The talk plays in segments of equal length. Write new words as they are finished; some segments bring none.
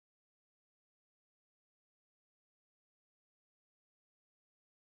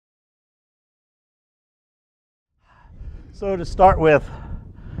So to start with,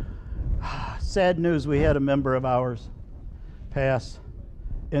 sad news, we had a member of ours pass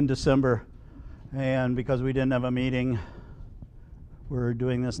in December, and because we didn't have a meeting, we're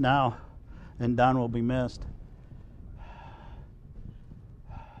doing this now, and Don will be missed.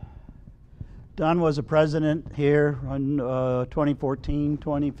 Don was a president here on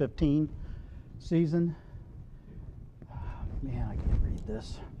 2014-2015 season. Man, I can't read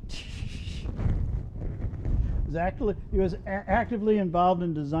this. He was actively involved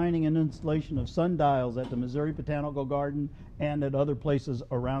in designing and installation of sundials at the Missouri Botanical Garden and at other places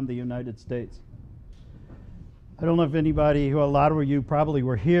around the United States. I don't know if anybody, a lot of you probably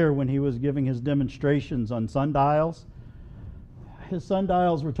were here when he was giving his demonstrations on sundials. His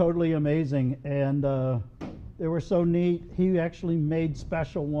sundials were totally amazing, and they were so neat. He actually made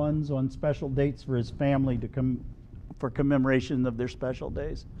special ones on special dates for his family for commemoration of their special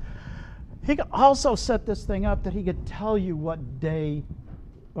days. He could also set this thing up that he could tell you what day,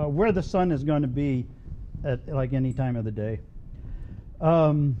 where the sun is going to be at like any time of the day.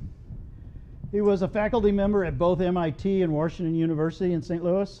 He was a faculty member at both MIT and Washington University in St.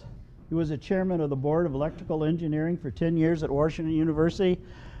 Louis. He was a chairman of the Board of Electrical Engineering for 10 years at Washington University,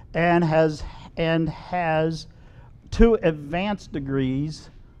 and has 2 advanced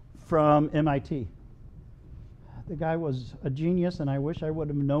degrees from MIT. The guy was a genius, and I wish I would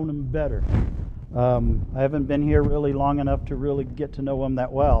have known him better. I haven't been here really long enough to really get to know him that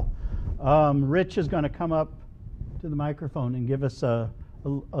well. Rich is going to come up to the microphone and give us a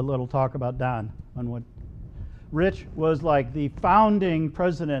little talk about Don. On what Rich was like the founding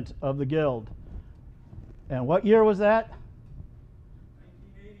president of the Guild. And what year was that?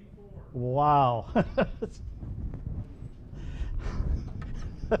 1984. Wow.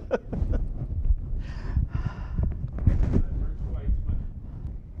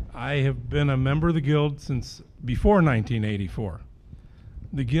 I have been a member of the Guild since before 1984.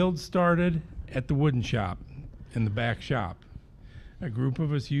 The Guild started at the wooden shop, in the back shop. A group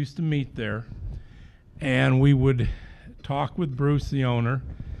of us used to meet there, and we would talk with Bruce, the owner,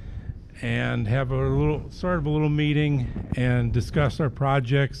 and have a little meeting and discuss our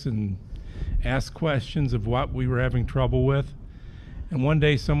projects and ask questions of what we were having trouble with. And one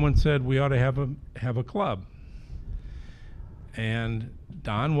day someone said we ought to have a club. And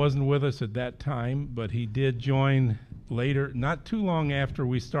Don wasn't with us at that time, but he did join later, not too long after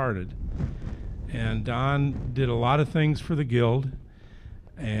we started. And Don did a lot of things for the Guild.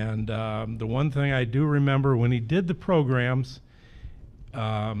 And the one thing I do remember, when he did the programs,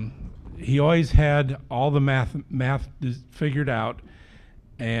 he always had all the math figured out.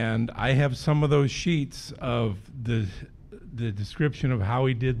 And I have some of those sheets of the description of how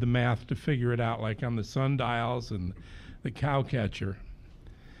he did the math to figure it out, like on the sundials and the cow catcher.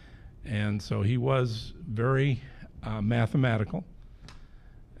 And so he was very mathematical,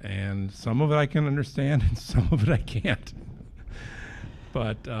 and some of it I can understand and some of it I can't.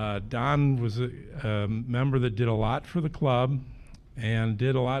 But Don was a member that did a lot for the club and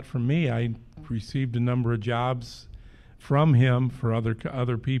did a lot for me. I received a number of jobs from him for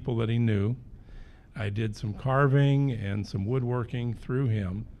other people that he knew. I did some carving and some woodworking through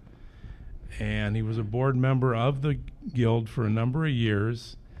him. And he was a board member of the Guild for a number of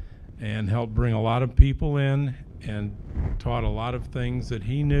years and helped bring a lot of people in and taught a lot of things that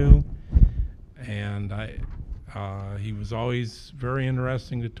he knew. And he was always very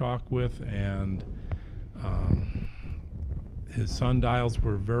interesting to talk with, and his sundials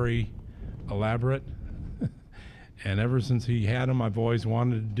were very elaborate. And ever since he had them, I've always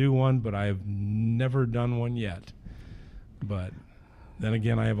wanted to do one, but I have never done one yet. But then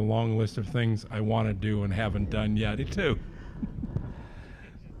again, I have a long list of things I want to do and haven't done yet, too.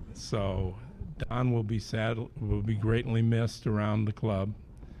 So Don will be greatly missed around the club.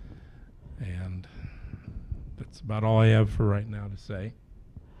 And that's about all I have for right now to say.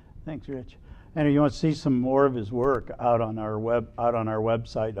 Thanks, Rich. And if you want to see some more of his work out on our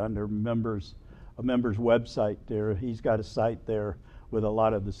website under members, a member's website there, he's got a site there with a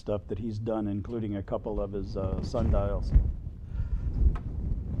lot of the stuff that he's done, including a couple of his sundials.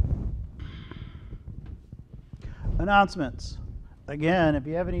 Announcements. Again, if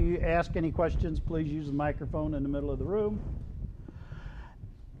you have ask any questions, please use the microphone in the middle of the room.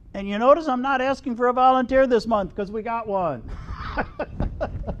 And you notice I'm not asking for a volunteer this month because we got one.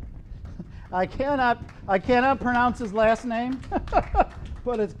 I cannot pronounce his last name,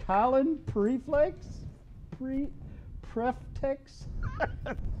 but it's Colin Preftex.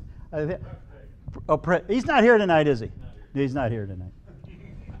 He's not here tonight, is he? He's not here tonight.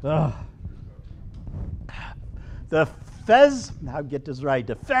 The I'll get this right.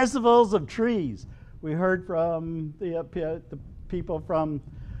 The Festivals of Trees We heard from the people from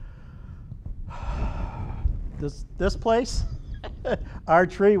this place. Our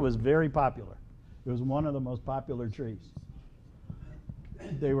tree was very popular. It was one of the most popular trees.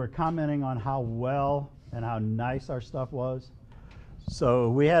 They were commenting on how well and how nice our stuff was. So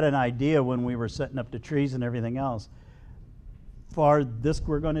we had an idea when we were setting up the trees and everything else. For this,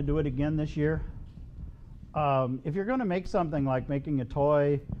 we're going to do it again this year. If you're going to make something like making a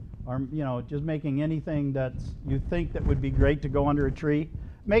toy, or just making anything that you think that would be great to go under a tree,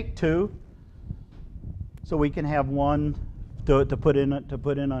 make two, so we can have one to put in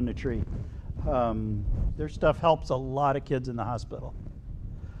on the tree. Their stuff helps a lot of kids in the hospital.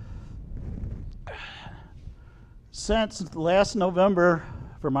 Since last November,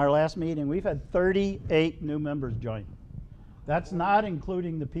 from our last meeting, we've had 38 new members join. That's not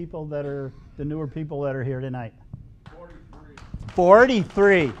including the people that are the newer people that are here tonight.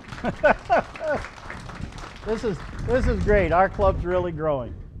 43. This is great. Our club's really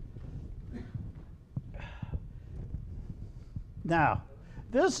growing. Now,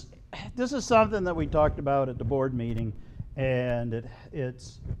 this is something that we talked about at the board meeting, and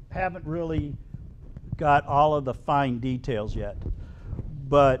it's haven't really got all of the fine details yet.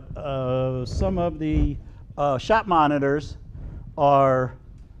 But some of the shop monitors have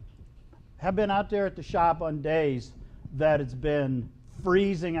been out there at the shop on days that it's been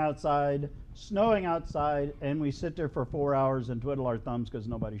freezing outside, snowing outside, and we sit there for 4 hours and twiddle our thumbs because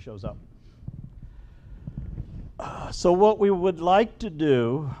nobody shows up. So what we would like to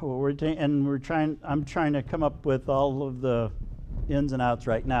do, I'm trying to come up with all of the ins and outs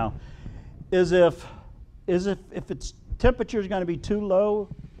right now, is if its temperature is going to be too low,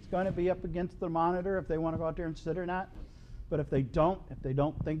 it's going to be up against the monitor if they want to go out there and sit or not. But if they don't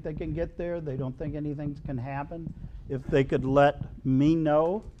think they can get there, they don't think anything can happen, if they could let me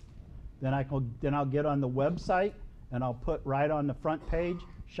know, then I'll get on the website and I'll put right on the front page,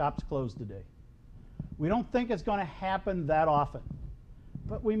 shop's closed today. We don't think it's going to happen that often,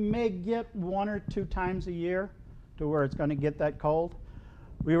 but we may get 1 or 2 times a year to where it's going to get that cold.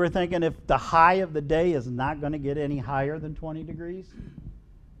 We were thinking if the high of the day is not going to get any higher than 20 degrees,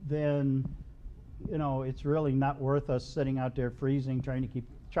 then it's really not worth us sitting out there freezing, trying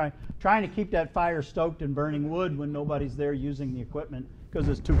to keep that fire stoked and burning wood when nobody's there using the equipment because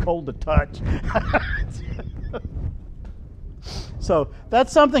it's too cold to touch. So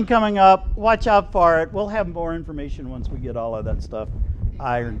that's something coming up. Watch out for it. We'll have more information once we get all of that stuff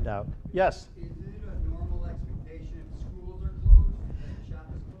ironed out. Yes? Is it a normal expectation if schools are closed, that the shop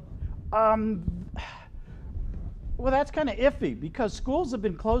is closed? Well, that's kind of iffy because schools have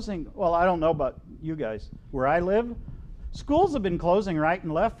been closing. Well, I don't know about you guys. Where I live, schools have been closing right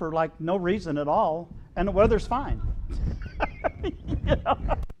and left for like no reason at all, and the weather's fine.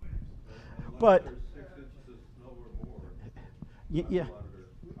 But yeah.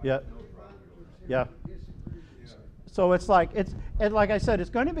 So it's like like I said,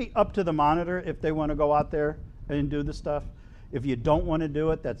 it's going to be up to the monitor if they want to go out there and do the stuff. If you don't want to do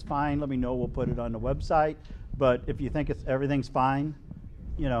it, that's fine. Let me know. We'll put it on the website. But if you think everything's fine,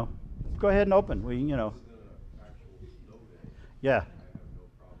 go ahead and open. Yeah.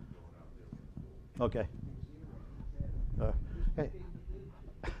 Okay. Hey.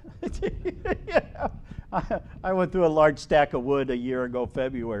 Yeah. I went through a large stack of wood a year ago,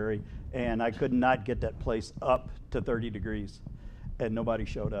 February, and I could not get that place up to 30 degrees, and nobody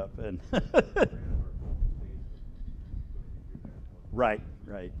showed up. And Right.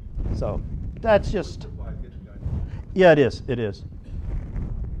 So that's just. Yeah, it is.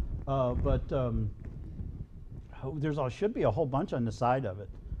 But there should be a whole bunch on the side of it.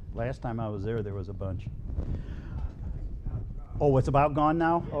 Last time I was there was a bunch. Oh, it's about gone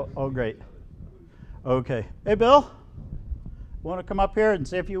now? Oh, great. Okay. Hey, Bill, want to come up here and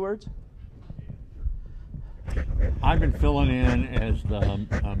say a few words? I've been filling in as the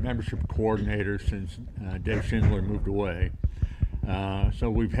membership coordinator since Dave Schindler moved away.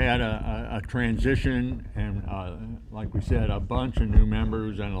 So we've had a transition and, like we said, a bunch of new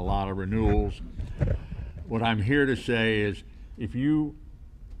members and a lot of renewals. What I'm here to say is if you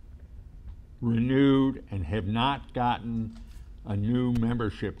renewed and have not gotten a new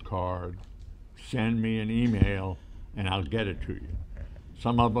membership card, send me an email and I'll get it to you.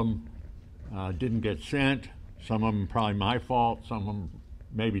 Some of them didn't get sent. Some of them probably my fault. Some of them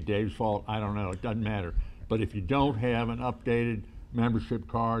maybe Dave's fault. I don't know. It doesn't matter. But if you don't have an updated membership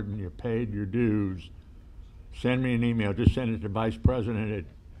card and you paid your dues, send me an email. Just send it to Vice President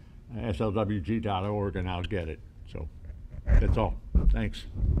at slwg.org and I'll get it. So that's all. Thanks.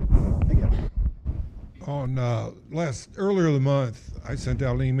 Earlier in the month, I sent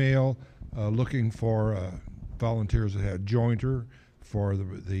out an email looking for volunteers that had jointer for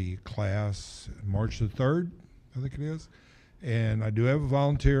the class March the 3rd, I think it is. And I do have a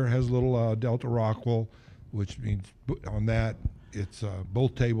volunteer, has a little Delta Rockwell, which means on that it's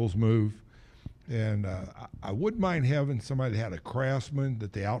both tables move. And I wouldn't mind having somebody that had a Craftsman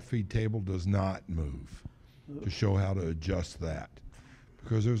that the outfeed table does not move, to show how to adjust that.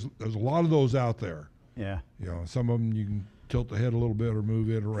 Because there's a lot of those out there. Yeah. You know, some of them you can tilt the head a little bit or move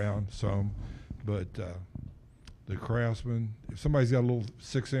it around some, but the Craftsman, if somebody's got a little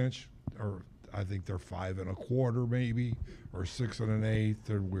 6-inch, or I think they're 5 1/4 maybe, or 6 1/8,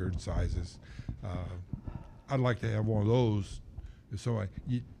 they're weird sizes. I'd like to have one of those. So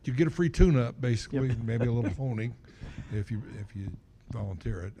you get a free tune-up basically, Yep. maybe a little honing if you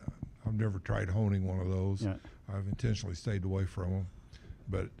volunteer it. I've never tried honing one of those. Yeah. I've intentionally stayed away from them,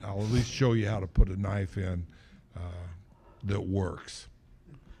 but I'll at least show you how to put a knife in that works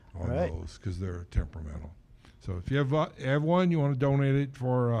on Right. those, because they're temperamental. So if you have one, you want to donate it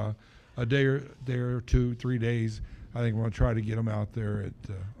for a day or 2, 3 days. I think I'm going to try to get them out there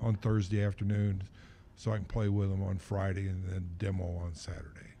on Thursday afternoon, so I can play with them on Friday and then demo on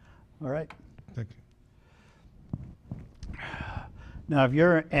Saturday. All right. Thank you. Now, if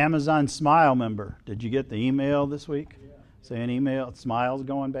you're an Amazon Smile member, did you get the email this week? Yeah. Saying Smile's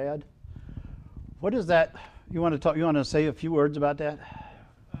going bad? What is that? You want to say a few words about that?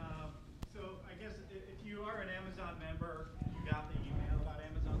 So I guess if you are an Amazon member, you got the email about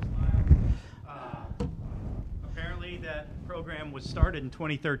Amazon Smile. Apparently that program was started in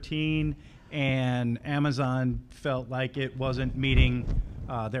 2013, and Amazon felt like it wasn't meeting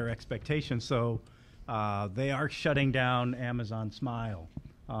their expectations. So they are shutting down Amazon Smile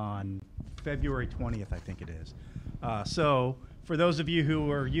on February 20th, I think it is. So for those of you who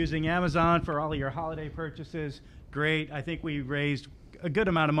are using Amazon for all of your holiday purchases, great. I think we raised a good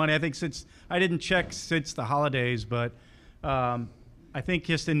amount of money. I think I didn't check since the holidays, but I think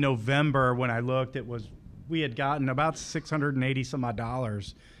just in November when I looked, we had gotten about $680 some odd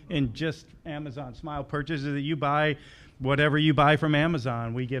in just Amazon Smile purchases that you buy. Whatever you buy from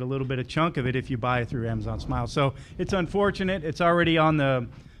Amazon, we get a little bit of chunk of it if you buy it through Amazon Smile. So it's unfortunate. It's already on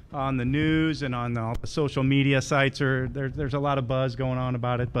the news and on all the social media sites. There's a lot of buzz going on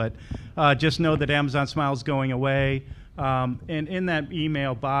about it, but just know that Amazon Smile is going away. And in that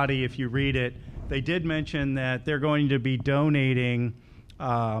email body, if you read it, they did mention that they're going to be donating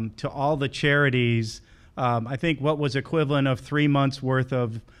to all the charities. I think what was equivalent of 3 months worth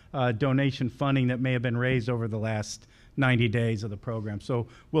of donation funding that may have been raised over the last 90 days of the program. So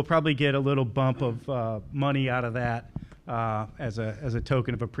we'll probably get a little bump of money out of that as a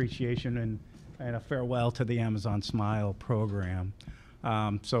token of appreciation and a farewell to the Amazon Smile program.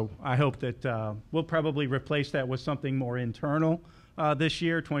 So I hope that we'll probably replace that with something more internal this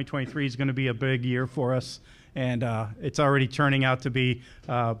year. 2023 is going to be a big year for us, and it's already turning out to be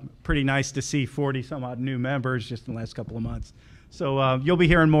pretty nice to see 40 some odd new members just in the last couple of months. So you'll be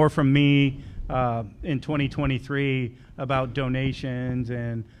hearing more from me in 2023 about donations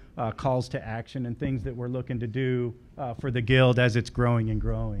and calls to action and things that we're looking to do for the Guild as it's growing and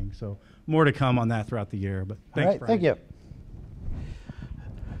growing. So more to come on that throughout the year. But thanks, All right, Brian. thank you.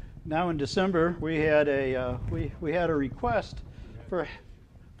 Now in December, we had a request for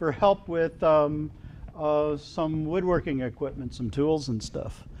help with some woodworking equipment, some tools and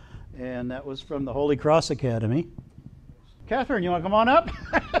stuff, and that was from the Holy Cross Academy. Catherine, you want to come on up?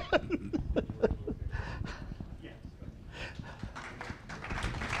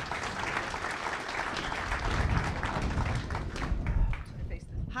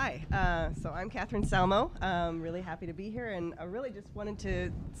 Hi, so I'm Catherine Salmo. Really happy to be here, and I really just wanted to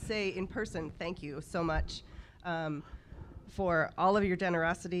say in person thank you so much for all of your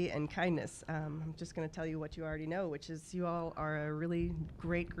generosity and kindness. I'm just going to tell you what you already know, which is you all are a really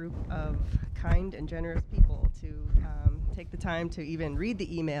great group of kind and generous people to take the time to even read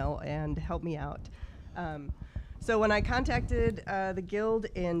the email and help me out. So when I contacted the Guild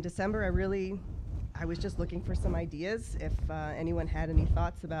in December, I was just looking for some ideas. If anyone had any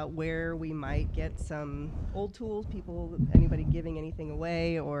thoughts about where we might get some old tools, anybody giving anything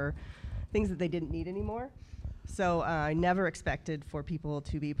away or things that they didn't need anymore. So I never expected for people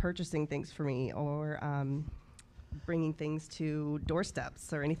to be purchasing things for me or bringing things to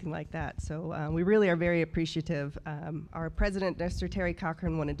doorsteps or anything like that. So we really are very appreciative. Our president, Mr. Terry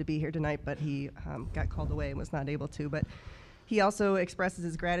Cochran, wanted to be here tonight, but he got called away and was not able to. But he also expresses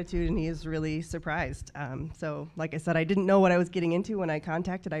his gratitude, and he is really surprised. So like I said, I didn't know what I was getting into when I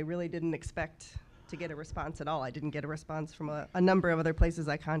contacted. I really didn't expect to get a response at all. I didn't get a response from a number of other places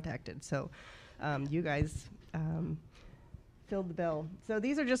I contacted. So you guys filled the bill. So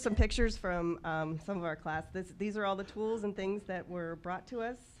these are just some pictures from some of our class. These are all the tools and things that were brought to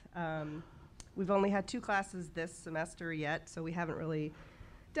us. We've only had 2 classes this semester yet, so we haven't really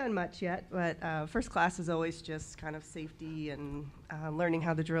done much yet. But first class is always just kind of safety and learning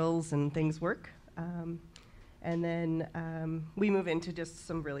how the drills and things work. And then we move into just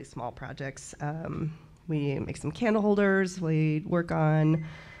some really small projects. We make some candle holders. We work on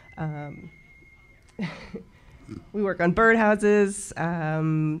we work on birdhouses.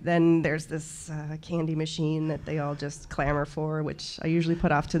 Then there's this candy machine that they all just clamor for, which I usually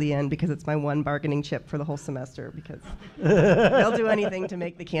put off to the end because it's my one bargaining chip for the whole semester, because they'll do anything to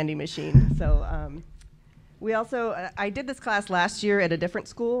make the candy machine. So we also, I did this class last year at a different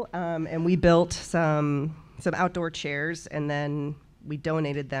school, and we built some outdoor chairs, and then we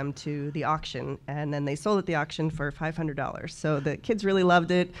donated them to the auction, and then they sold at the auction for $500. So the kids really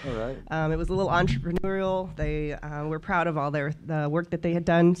loved it. All right. It was a little entrepreneurial. They were proud of all the work that they had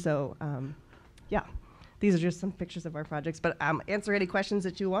done. So yeah, these are just some pictures of our projects. But answer any questions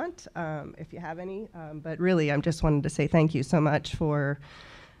that you want, if you have any. But really, I just wanted to say thank you so much for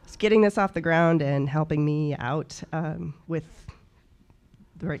getting this off the ground and helping me out with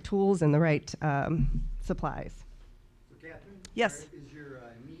the right tools and the right supplies. So Catherine? Yes. Is your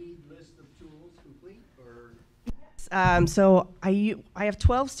need list of tools complete, or? So I have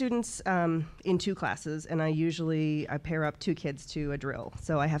 12 students in 2 classes, and I pair up 2 kids to a drill.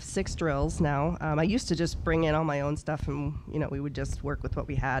 So I have 6 drills now. I used to just bring in all my own stuff, and we would just work with what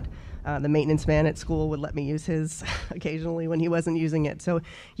we had. The maintenance man at school would let me use his occasionally when he wasn't using it. So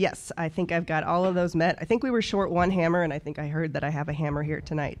yes, I think I've got all of those met. I think we were short 1 hammer, and I think I heard that I have a hammer here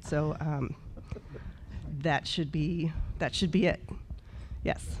tonight. So that should be it.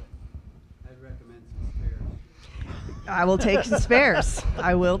 Yes. I'd recommend some spares. I will take some spares.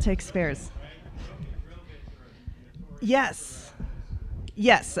 I will take spares. Yes.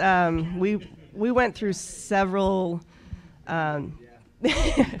 Yes. We went through several. I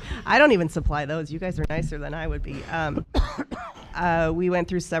don't even supply those. You guys are nicer than I would be. We went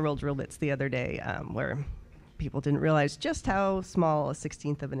through several drill bits the other day where people didn't realize just how small a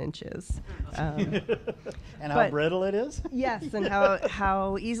 1/16 of an inch is. And how brittle it is? Yes, and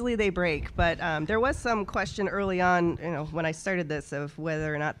how easily they break. But there was some question early on, when I started this, of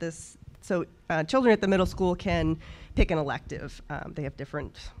whether or not this. So children at the middle school can pick an elective. They have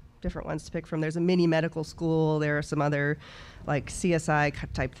different ones to pick from. There's a mini medical school. There are some other like CSI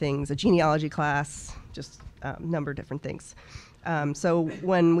type things, a genealogy class, just a number of different things. So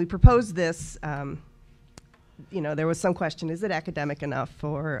when we proposed this, there was some question, is it academic enough,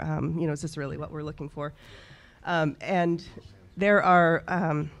 or is this really what we're looking for? And there are,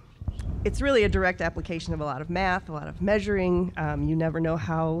 it's really a direct application of a lot of math, a lot of measuring. You never know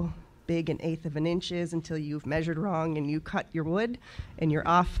how big 1/8 of an inch is until you've measured wrong and you cut your wood and you're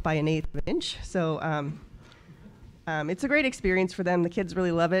off by 1/8 of an inch. So it's a great experience for them. The kids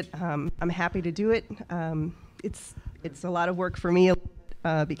really love it. I'm happy to do it. It's a lot of work for me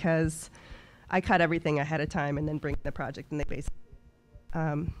because I cut everything ahead of time and then bring the project, and they basically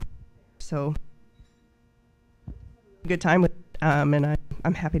so good time with it, and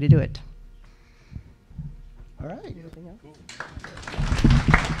I'm happy to do it. All right. Anything else? Cool.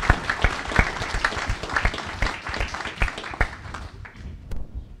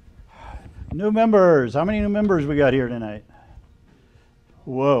 New members. How many new members we got here tonight?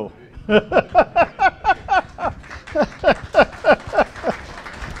 Whoa.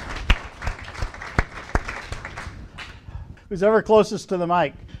 Who's ever closest to the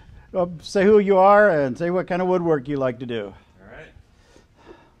mic? Say who you are and say what kind of woodwork you like to do. All right.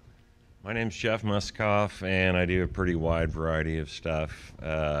 My name's Jeff Muskoff, and I do a pretty wide variety of stuff.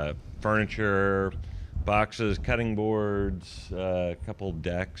 Furniture, boxes, cutting boards, a couple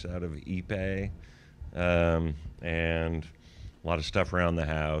decks out of ePay, and a lot of stuff around the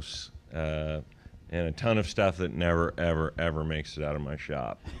house, and a ton of stuff that never, ever, ever makes it out of my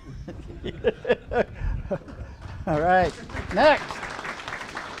shop. All right. Next.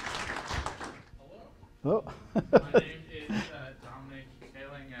 Hello. Oh. My name is Dominic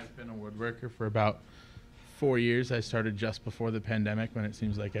Kaling. I've been a woodworker for about 4 years. I started just before the pandemic, when it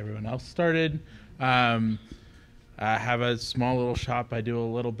seems like everyone else started. I have a small little shop. I do a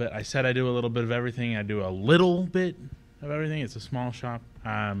little bit. I said I do a little bit of everything. I do a little bit of everything. It's a small shop.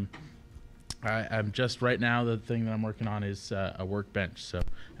 I'm just right now, the thing that I'm working on is a workbench. So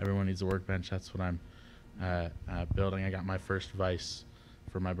everyone needs a workbench. That's what I'm building. I got my first vise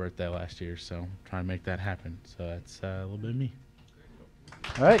for my birthday last year, so I'm trying to make that happen. So that's a little bit of me.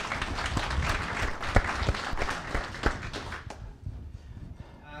 All right.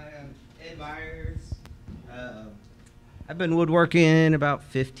 I am Ed Myers. I've been woodworking about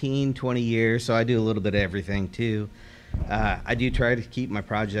 15, 20 years, so I do a little bit of everything too. I do try to keep my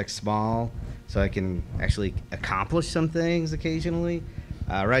projects small so I can actually accomplish some things occasionally.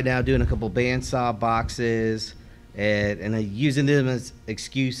 Right now, doing a couple bandsaw boxes, and using them as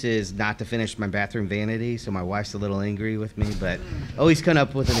excuses not to finish my bathroom vanity, so my wife's a little angry with me, but always come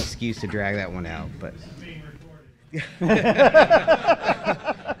up with an excuse to drag that one out. But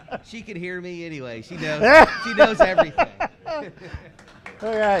she can hear me anyway. She knows everything.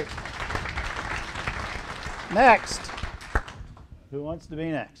 All right. Next. Who wants to be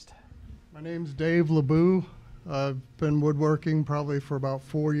next? My name's Dave LeBou. I've been woodworking probably for about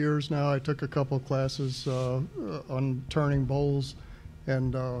 4 years now. I took a couple of classes on turning bowls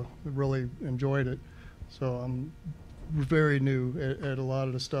and really enjoyed it. So I'm very new at a lot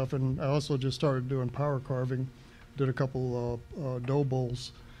of the stuff. And I also just started doing power carving. Did a couple dough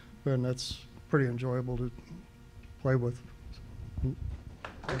bowls, and that's pretty enjoyable to play with.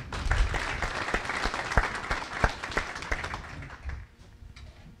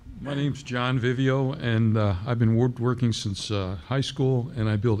 My name's John Vivio, and I've been woodworking since high school, and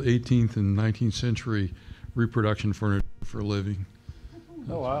I build 18th and 19th century reproduction furniture for a living.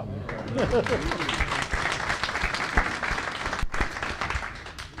 Oh, wow.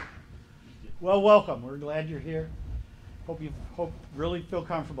 Well, welcome. We're glad you're here. Hope you really feel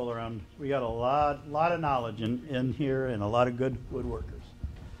comfortable around. We got a lot of knowledge in here and a lot of good woodworkers.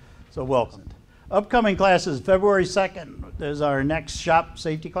 So welcome. Upcoming classes, February 2nd is our next shop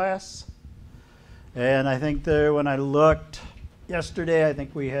safety class. And I think when I looked yesterday, I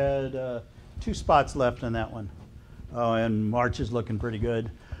think we had 2 spots left in that one. And March is looking pretty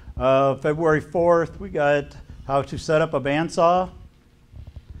good. February 4th, we got how to set up a bandsaw.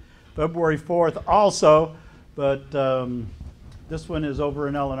 February 4th also, but this one is over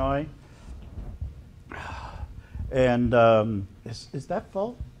in Illinois. And is that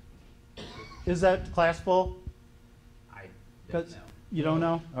full? Is that class full? I don't know. You don't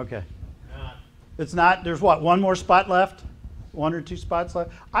know? Okay. It's not? There's what, one more spot left? 1 or 2 spots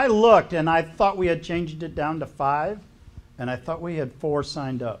left? I looked and I thought we had changed it down to 5, and I thought we had 4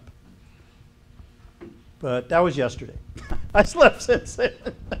 signed up. But that was yesterday. I slept since then.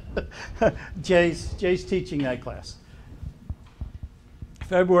 Jay's teaching that class.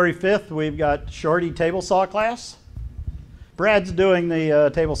 February 5th, we've got Shorty table saw class. Brad's doing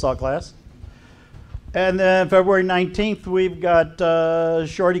the table saw class. And then February 19th, we've got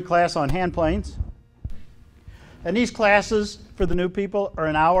Shorty class on hand planes. And these classes for the new people are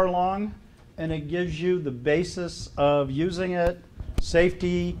an hour long, and it gives you the basis of using it,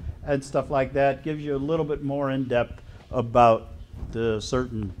 safety and stuff like that. Gives you a little bit more in depth about the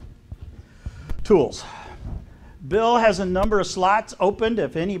certain tools. Bill has a number of slots opened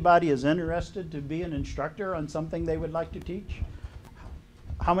if anybody is interested to be an instructor on something they would like to teach.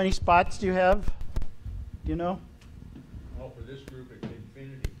 How many spots do you have? Do you know? Well, for this group, it's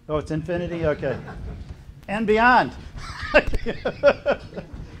infinity. Oh, it's infinity? Okay. And beyond.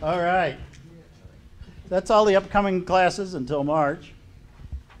 All right. That's all the upcoming classes until March.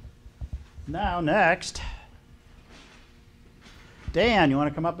 Now, next. Dan, you want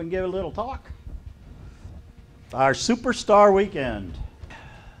to come up and give a little talk? Our Superstar Weekend.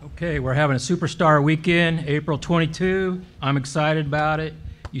 Okay, we're having a Superstar Weekend, April 22. I'm excited about it.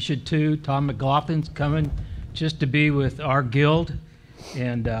 You should too. Tom McLaughlin's coming just to be with our guild.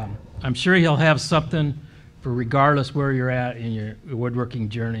 And I'm sure he'll have something for regardless where you're at in your woodworking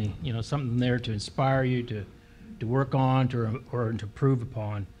journey. You know, something there to inspire you to work on or to improve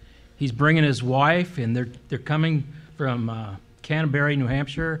upon. He's bringing his wife, and they're coming from Canterbury, New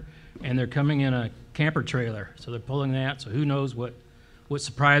Hampshire, and they're coming in a camper trailer. So they're pulling that. So who knows what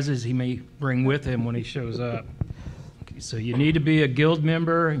surprises he may bring with him when he shows up. Okay, so you need to be a guild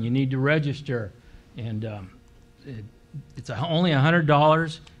member, and you need to register. And it's only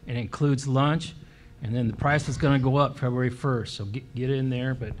 $100, and it includes lunch. And then the price is going to go up February 1st. So get in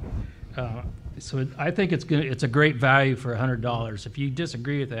there. But so I think it's a great value for $100. If you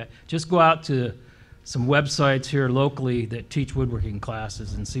disagree with that, just go out to some websites here locally that teach woodworking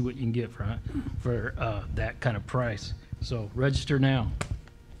classes and see what you can get for that kind of price. So register now.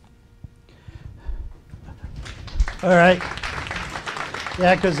 All right.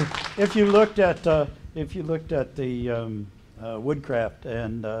 Yeah, because if you looked at the Woodcraft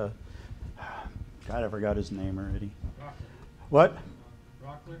and God, I forgot his name already. Rockler. What?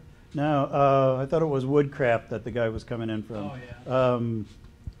 Rockler? No, I thought it was Woodcraft that the guy was coming in from. Oh,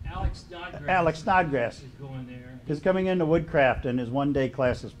 yeah. Alex Snodgrass. Alex Snodgrass is going there. Is coming into Woodcraft, and his one-day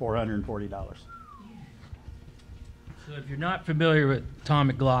class is $440. So if you're not familiar with Tom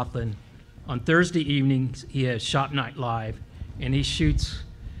McLaughlin, On Thursday evenings, he has Shop Night Live, and he shoots,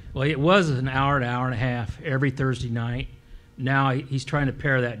 well, it was an hour and a half every Thursday night. Now he's trying to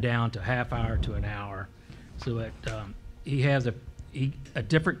pare that down to half hour to an hour, so that he has a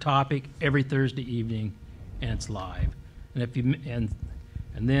different topic every Thursday evening, and it's live. And if you and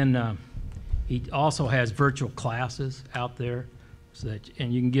then he also has virtual classes out there, so that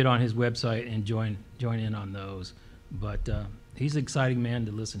and you can get on his website and join in on those. But he's an exciting man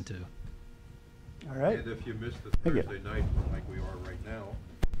to listen to. All right. And if you missed the Thursday night, like we are right now,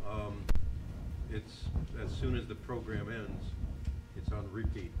 it's as soon as the program ends, it's on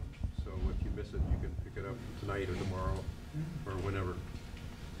repeat. So if you miss it, you can pick it up tonight or tomorrow or whenever.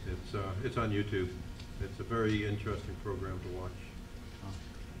 It's on YouTube. It's a very interesting program to watch.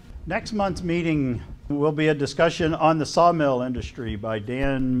 Next month's meeting will be a discussion on the sawmill industry by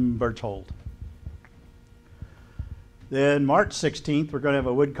Dan Berthold. Then March 16th, we're going to have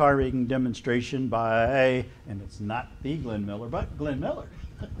a wood carving demonstration by, and it's not the Glenn Miller, but Glenn Miller.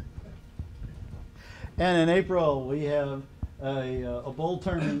 And in April, we have a bowl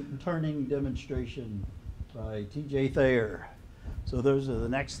turning demonstration by T.J. Thayer. So those are the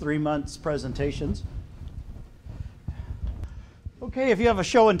next 3 months' presentations. Okay, if you have a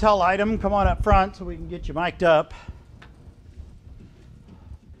show and tell item, come on up front so we can get you mic'd up.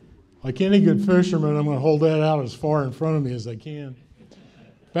 Like any good fisherman, I'm going to hold that out as far in front of me as I can.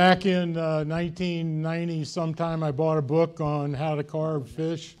 Back in 1990 sometime, I bought a book on how to carve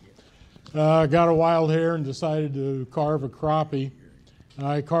fish. Got a wild hair and decided to carve a crappie.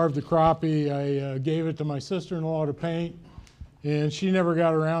 I carved the crappie. I gave it to my sister-in-law to paint, and she never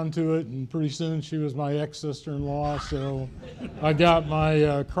got around to it, and pretty soon she was my ex-sister-in-law. So I got my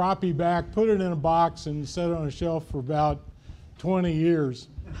crappie back, put it in a box, and set it on a shelf for about 20 years.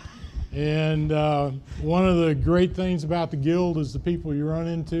 And one of the great things about the Guild is the people you run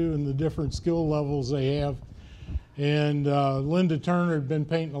into and the different skill levels they have. And Linda Turner had been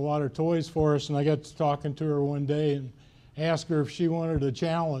painting a lot of toys for us, and I got to talking to her one day and asked her if she wanted a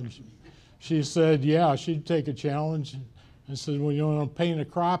challenge. She said, yeah, she'd take a challenge. I said, well, you want to paint a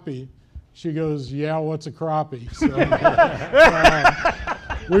crappie? She goes, yeah, what's a crappie? So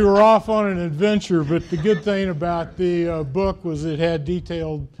we were off on an adventure, but the good thing about the book was it had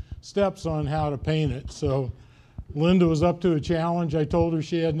detailed steps on how to paint it. So Linda was up to a challenge. I told her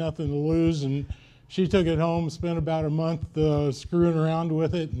she had nothing to lose, and she took it home, spent about a month screwing around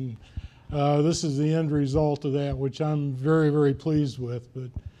with it, and this is the end result of that, which I'm very, very pleased with. But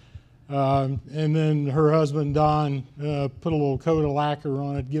and then her husband, Don, put a little coat of lacquer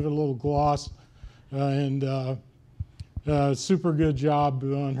on it, give it a little gloss, and super good job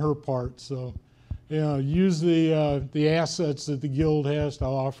on her part. So, you know, use the assets that the Guild has to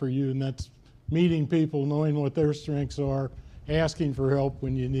offer you, and that's meeting people, knowing what their strengths are, asking for help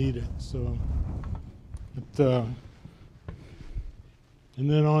when you need it. So, and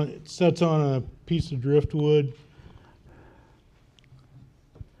then it sets on a piece of driftwood,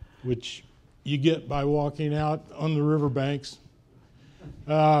 which you get by walking out on the riverbanks.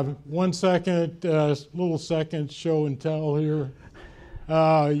 1 second, little second show and tell here.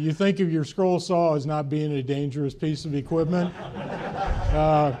 You think of your scroll saw as not being a dangerous piece of equipment.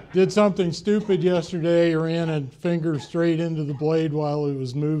 Did something stupid yesterday, ran a finger straight into the blade while it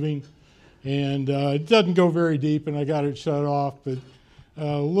was moving. And it doesn't go very deep, and I got it shut off, but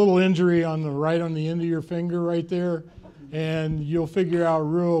a little injury right on the end of your finger right there, and you'll figure out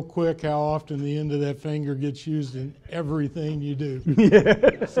real quick how often the end of that finger gets used in everything you do.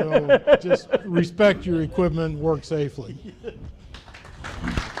 Yeah. So just respect your equipment, work safely.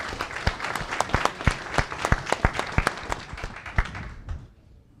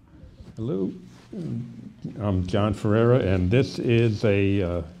 Hello, I'm John Ferreira, and this is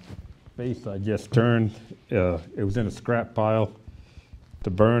a base I just turned. It was in a scrap pile to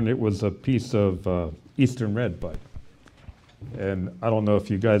burn. It was a piece of Eastern redbud. And I don't know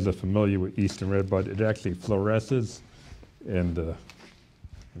if you guys are familiar with Eastern redbud. It actually fluoresces. And let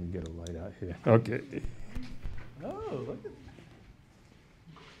me get a light out here. Okay. Oh, look at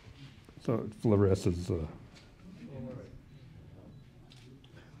So it fluoresces.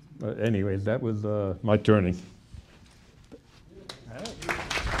 Anyways, that was my turning.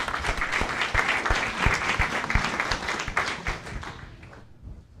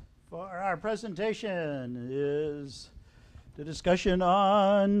 For our presentation is the discussion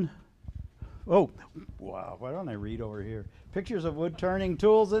on, oh, wow, why don't I read over here? Pictures of wood turning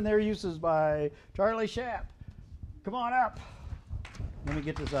tools and their uses by Charlie Sapp. Come on up. Let me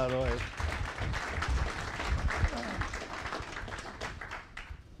get this out of the way.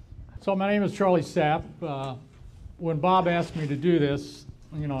 So my name is Charlie Sapp. When Bob asked me to do this,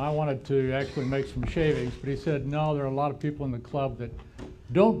 you know, I wanted to actually make some shavings, but he said, no, there are a lot of people in the club that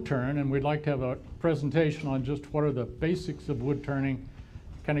don't turn, and we'd like to have a presentation on just what are the basics of wood turning,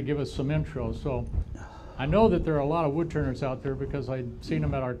 kind of give us some intro. So I know that there are a lot of wood turners out there because I'd seen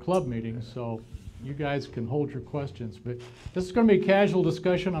them at our club meetings, so you guys can hold your questions. But this is going to be a casual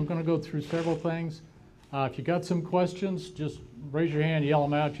discussion. I'm going to go through several things. If you got some questions, just raise your hand, yell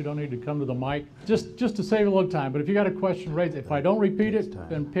them out. You don't need to come to the mic, just to save a little time. But if you got a question, raise it. If I don't repeat it,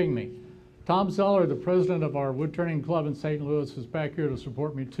 then ping me. Tom Zeller, the president of our wood turning club in St. Louis, is back here to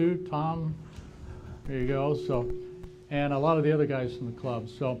support me too. Tom, there you go. So, and a lot of the other guys in the club.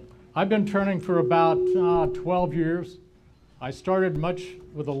 So I've been turning for about 12 years. I started much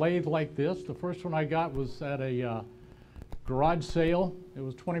with a lathe like this. The first one I got was at a garage sale. It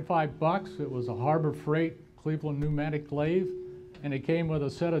was 25 bucks. It was a Harbor Freight Cleveland pneumatic lathe, and it came with a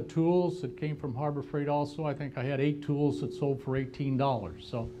set of tools that came from Harbor Freight also. I think I had 8 tools that sold for $18.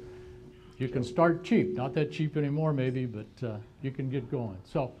 So you can start cheap. Not that cheap anymore maybe, but you can get going.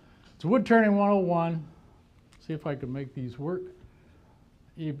 So it's Wood Turning 101. See if I can make these work.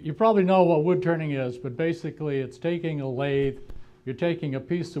 You probably know what wood turning is, but basically it's taking a lathe, you're taking a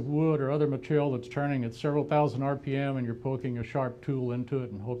piece of wood or other material that's turning at several thousand RPM, and you're poking a sharp tool into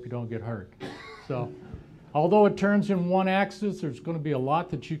it and hope you don't get hurt. So although it turns in one axis, there's going to be a lot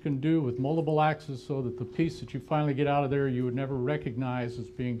that you can do with multiple axes so that the piece that you finally get out of there you would never recognize as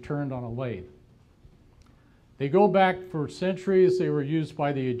being turned on a lathe. They go back for centuries. They were used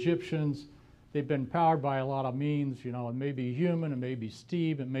by the Egyptians. They've been powered by a lot of means. You know, it may be human, it may be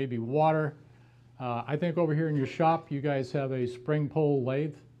steam, it may be water. I think over here in your shop, you guys have a spring pole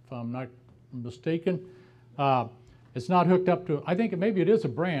lathe, if I'm not mistaken. It's not hooked up to, I think maybe it is a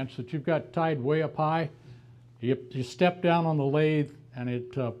branch that you've got tied way up high. You step down on the lathe and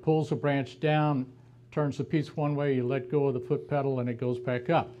it pulls the branch down, turns the piece one way, you let go of the foot pedal and it goes back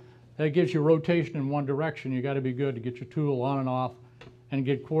up. That gives you rotation in one direction. You got to be good to get your tool on and off and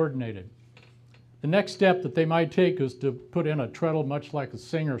get coordinated. The next step that they might take is to put in a treadle much like a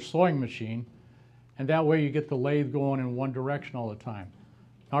Singer sewing machine, and that way you get the lathe going in one direction all the time.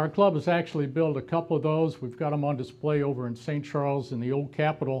 Our club has actually built a couple of those. We've got them on display over in St. Charles in the old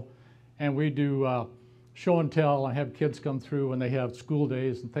Capitol, and we do show and tell and have kids come through when they have school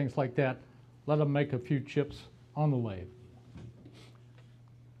days and things like that. Let them make a few chips on the lathe.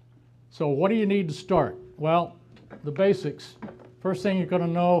 So what do you need to start? Well, the basics. First thing you're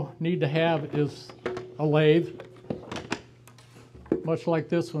going to need to have is a lathe, much like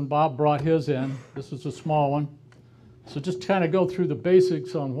this one. Bob brought his in. This is a small one. So just kind of go through the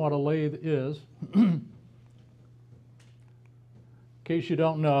basics on what a lathe is. In case you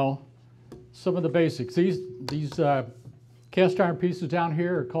don't know, some of the basics. These cast iron pieces down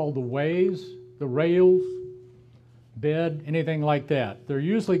here are called the ways, the rails, bed, anything like that. They're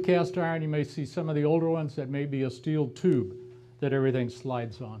usually cast iron. You may see some of the older ones that may be a steel tube that everything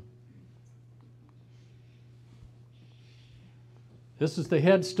slides on. This is the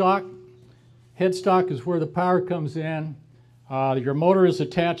headstock. Headstock is where the power comes in. Your motor is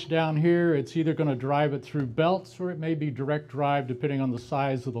attached down here. It's either going to drive it through belts or it may be direct drive depending on the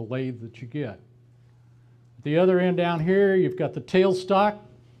size of the lathe that you get. At the other end down here, you've got the tailstock.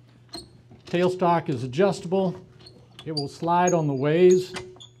 Tailstock is adjustable. It will slide on the ways.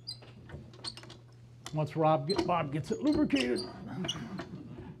 Once Bob gets it lubricated.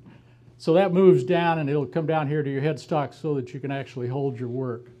 So that moves down and it'll come down here to your headstock so that you can actually hold your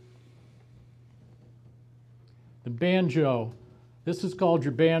work. The banjo, this is called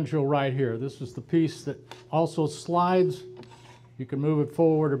your banjo right here. This is the piece that also slides. You can move it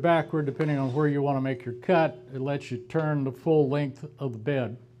forward or backward depending on where you want to make your cut. It lets you turn the full length of the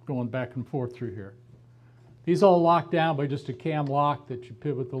bed going back and forth through here. These all lock down by just a cam lock that you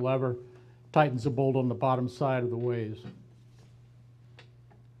pivot the lever, tightens the bolt on the bottom side of the ways.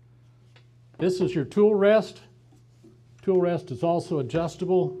 This is your tool rest. Tool rest is also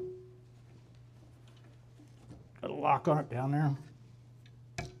adjustable. Got a lock on it down there.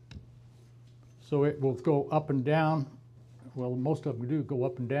 So it will go up and down. Well, most of them do go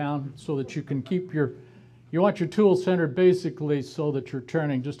up and down so that you can keep you want your tool centered basically so that you're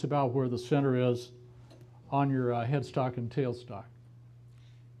turning just about where the center is on your headstock and tailstock.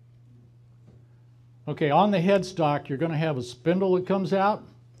 Okay, on the headstock, you're going to have a spindle that comes out.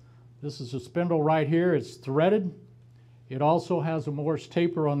 This is a spindle right here. It's threaded. It also has a Morse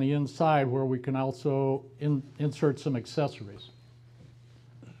taper on the inside where we can also insert some accessories.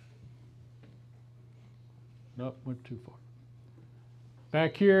 Nope, went too far.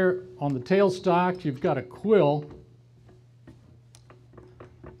 Back here on the tailstock, you've got a quill.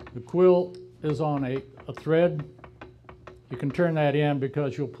 The quill is on a thread. You can turn that in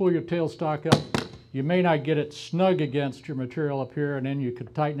because you'll pull your tailstock up. You may not get it snug against your material up here, and then you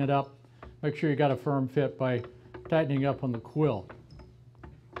could tighten it up. Make sure you got a firm fit by tightening up on the quill.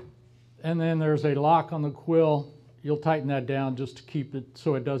 And then there's a lock on the quill. You'll tighten that down just to keep it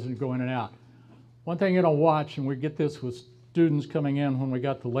so it doesn't go in and out. One thing you don't watch, and we get this with students coming in when we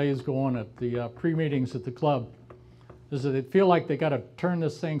got the lathes going at the pre-meetings at the club, is that they feel like they got to turn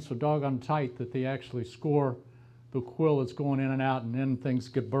this thing so doggone tight that they actually score the quill that's going in and out, and then things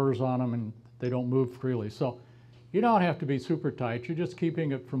get burrs on them and they don't move freely. So you don't have to be super tight. You're just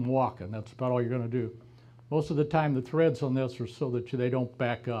keeping it from walking. That's about all you're going to do. Most of the time the threads on this are so that they don't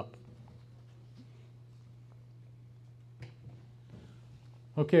back up.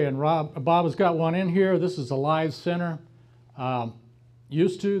 Okay, and Bob has got one in here. This is a live center.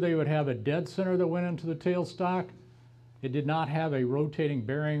 Used to, they would have a dead center that went into the tailstock. It did not have a rotating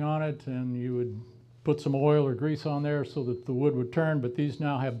bearing on it, and you would put some oil or grease on there so that the wood would turn, but these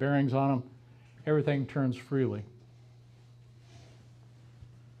now have bearings on them. Everything turns freely.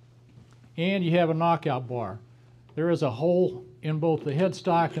 And you have a knockout bar. There is a hole in both the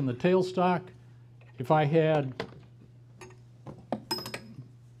headstock and the tailstock. If I had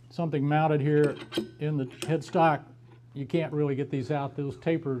something mounted here in the headstock, you can't really get these out. Those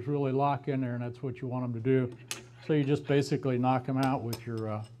tapers really lock in there, and that's what you want them to do. So you just basically knock them out with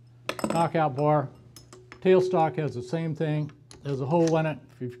your knockout bar. Tailstock has the same thing. There's a hole in it.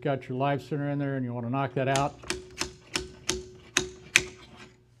 If you've got your live center in there and you want to knock that out,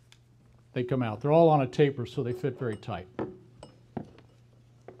 they come out. They're all on a taper, so they fit very tight.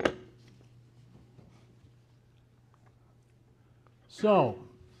 So,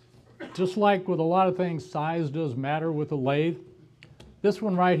 just like with a lot of things, size does matter with a lathe. This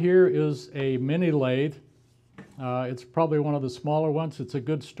one right here is a mini lathe. It's probably one of the smaller ones. It's a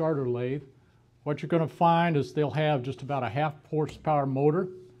good starter lathe. What you're going to find is they'll have just about a 1/2 horsepower motor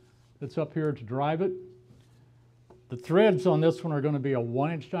that's up here to drive it. The threads on this one are going to be a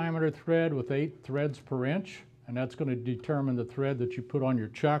 1-inch diameter thread with 8 threads per inch, and that's going to determine the thread that you put on your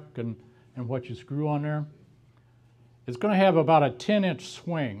chuck and what you screw on there. It's going to have about a 10-inch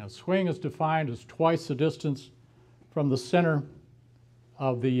swing. A swing is defined as twice the distance from the center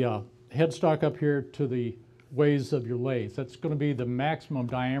of the headstock up here to the ways of your lathe. That's going to be the maximum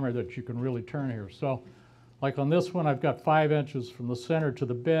diameter that you can really turn here. So like on this one, I've got 5 inches from the center to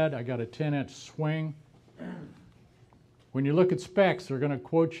the bed. I got a 10-inch swing. When you look at specs, they're going to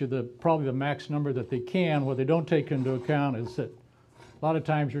quote you probably the max number that they can. What they don't take into account is that a lot of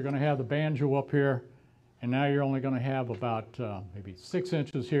times you're going to have the banjo up here, and now you're only going to have about maybe 6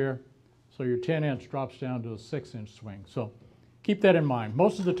 inches here. So your 10-inch drops down to a 6-inch swing. So keep that in mind.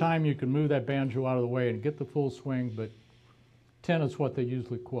 Most of the time you can move that banjo out of the way and get the full swing, but 10 is what they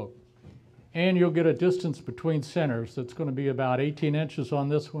usually quote. And you'll get a distance between centers that's going to be about 18 inches on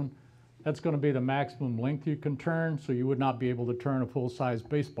this one. That's going to be the maximum length you can turn, so you would not be able to turn a full-size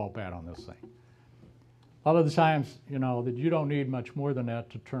baseball bat on this thing. A lot of the times, you know, that you don't need much more than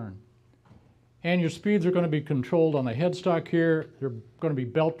that to turn. And your speeds are going to be controlled on the headstock here. They're going to be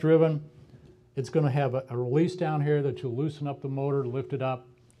belt driven. It's going to have a release down here that you'll loosen up the motor, lift it up,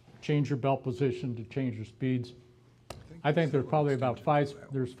 change your belt position to change your speeds. I think there's probably about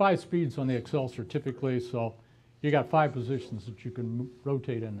 5 speeds on the Excelsior typically, so you got 5 positions that you can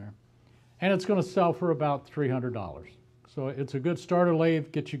rotate in there. And it's going to sell for about $300. So it's a good starter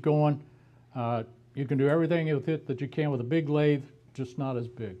lathe, get you going. You can do everything with it that you can with a big lathe, just not as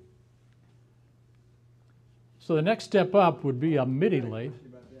big. So the next step up would be a midi lathe.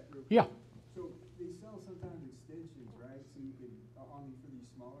 Yeah. So they sell sometimes extensions, right? So you can, for these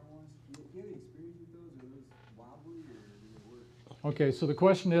smaller ones, do you have any experience with those? Are those wobbly or do they work? Okay, so the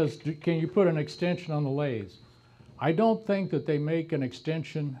question is, can you put an extension on the lathes? I don't think that they make an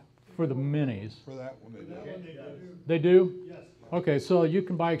extension for the minis. For that one they do. They do? Yes. Okay, so you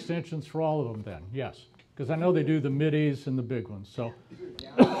can buy extensions for all of them then, yes. Because I know they do the midis and the big ones, so.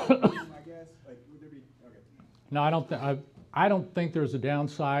 No, I don't think there's a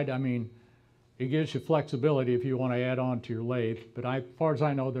downside. I mean, it gives you flexibility if you want to add on to your lathe, but as far as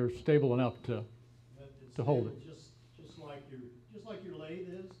I know, they're stable enough to hold it. Just like your lathe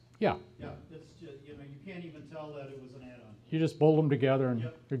is. Yeah. Yeah. It's just, you know, you can't even tell that it was an add-on. You just bolt them together and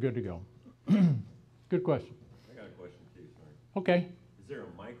you're good to go. Good question. I got a question too, sorry. Okay. Is there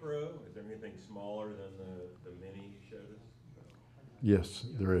a micro? Is there anything smaller than the mini you showed us? Yes,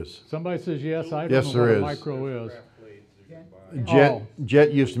 there is. Somebody says yes. I don't Yes, know what there a is. micro is.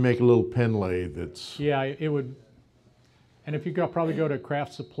 Jet used to make a little pen lathe that's. Yeah, it would. And if you probably go to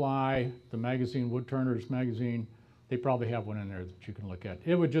Craft Supply, the magazine, Woodturners magazine, they probably have one in there that you can look at.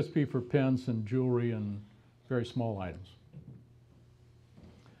 It would just be for pens and jewelry and very small items.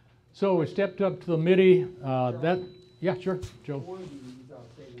 So we stepped up to the MIDI. Yeah, sure, Joe. For these, I'll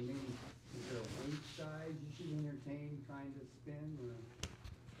say the main, is there a weight size you should entertain trying to spin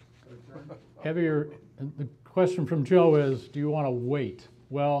or turn? Heavier, the question from Joe is, do you want to weight?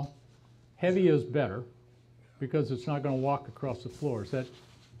 Well, heavy is better because it's not going to walk across the floor. Is that?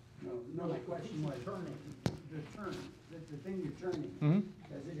 No, my question was turning, the thing you're turning,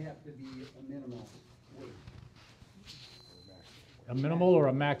 does it have to be a minimal weight? A minimal or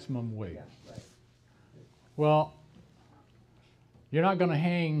a maximum weight? Yeah, right. Well, you're not going to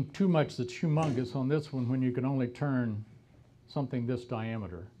hang too much that's humongous on this one when you can only turn something this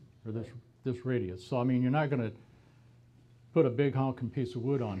diameter or this radius. So, I mean, you're not going to put a big honking piece of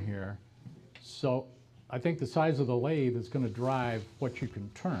wood on here. So I think the size of the lathe is going to drive what you can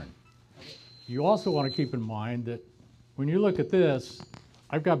turn. You also want to keep in mind that when you look at this,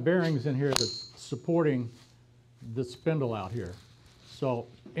 I've got bearings in here that's supporting the spindle out here. So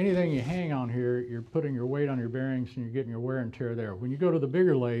anything you hang on here, you're putting your weight on your bearings and you're getting your wear and tear there. When you go to the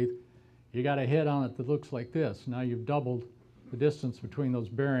bigger lathe, you got a head on it that looks like this. Now you've doubled the distance between those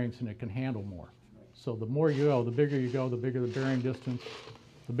bearings and it can handle more. So the more you go, the bigger you go, the bigger the bearing distance,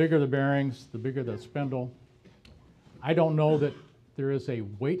 the bigger the bearings, the bigger the spindle. I don't know that there is a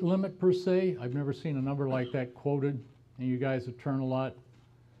weight limit per se. I've never seen a number like that quoted, and you guys have turned a lot.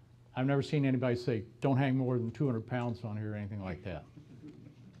 I've never seen anybody say, don't hang more than 200 pounds on here or anything like that.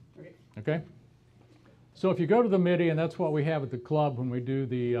 Okay? So if you go to the MIDI, and that's what we have at the club when we do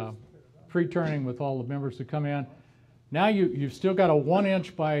the pre-turning with all the members that come in, now you've still got a 1"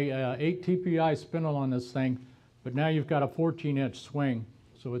 by 8 TPI spindle on this thing, but now you've got a 14" swing.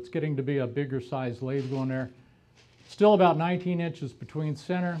 So it's getting to be a bigger size lathe going there. Still about 19 inches between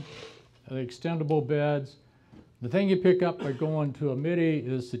center, the extendable beds. The thing you pick up by going to a MIDI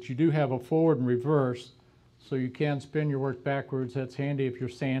is that you do have a forward and reverse, so you can spin your work backwards. That's handy if you're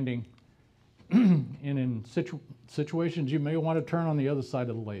sanding. And in situations you may want to turn on the other side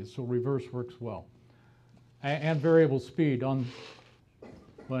of the lathe, so reverse works well. And variable speed on,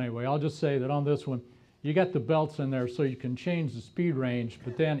 well anyway, I'll just say that on this one, you got the belts in there so you can change the speed range,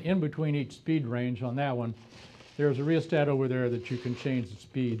 but then in between each speed range on that one, there's a rheostat over there that you can change the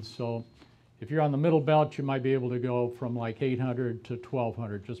speed. So if you're on the middle belt, you might be able to go from like 800 to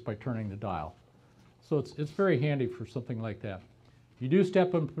 1200 just by turning the dial. So it's very handy for something like that. You do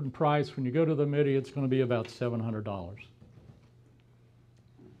step up in price. When you go to the MIDI, it's going to be about $700. If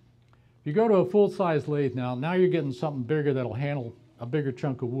you go to a full-size lathe now you're getting something bigger that'll handle a bigger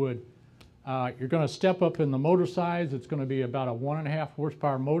chunk of wood. You're going to step up in the motor size. It's going to be about a 1.5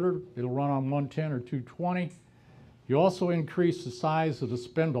 horsepower motor. It'll run on 110 or 220. You also increase the size of the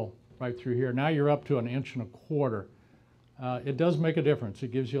spindle right through here. Now you're up to 1 1/4 inches. It does make a difference.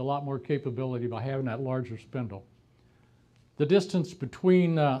 It gives you a lot more capability by having that larger spindle. The distance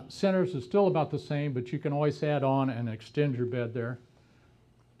between centers is still about the same, but you can always add on and extend your bed there.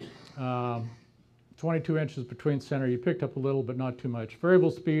 22 inches between center. You picked up a little, but not too much.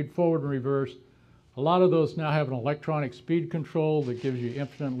 Variable speed, forward and reverse. A lot of those now have an electronic speed control that gives you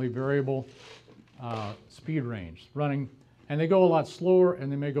infinitely variable speed range running. And they go a lot slower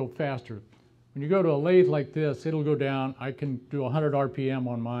and they may go faster. When you go to a lathe like this, it'll go down. I can do 100 RPM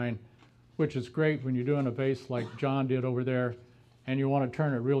on mine, which is great when you're doing a base like John did over there, and you want to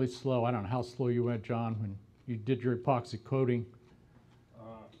turn it really slow. I don't know how slow you went, John, when you did your epoxy coating.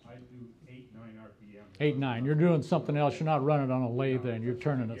 I do 8, 9 RPM. 8, 9. You're doing something else. You're not running on a lathe then. You're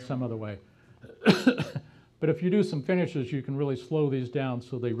turning it some other way. But if you do some finishes, you can really slow these down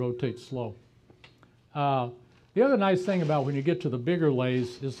so they rotate slow. The other nice thing about when you get to the bigger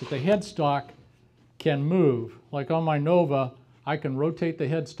lathes is that the headstock can move. Like on my Nova, I can rotate the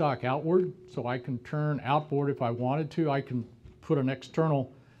headstock outward, so I can turn outboard if I wanted to. I can put an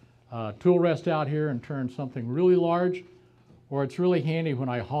external tool rest out here and turn something really large. Or it's really handy when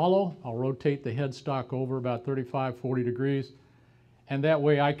I hollow, I'll rotate the headstock over about 35, 40 degrees. And that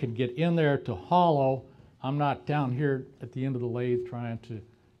way I can get in there to hollow. I'm not down here at the end of the lathe trying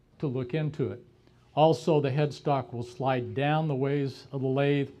to look into it. Also, the headstock will slide down the ways of the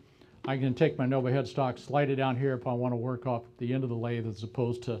lathe. I can take my Nova headstock, slide it down here if I want to work off the end of the lathe as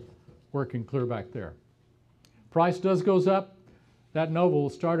opposed to working clear back there. Price goes up. That Nova will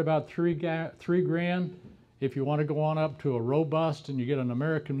start about $3 grand. If you want to go on up to a robust and you get an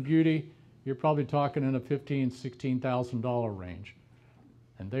American Beauty, you're probably talking in a $15,000, $16,000 range.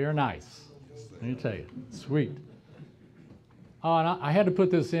 And they are nice, let me tell you, sweet. Oh, and I had to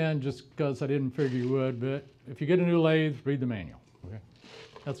put this in just because I didn't figure you would, but if you get a new lathe, read the manual. Okay?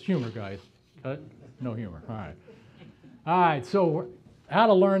 That's humor, guys. No humor, all right. All right, so how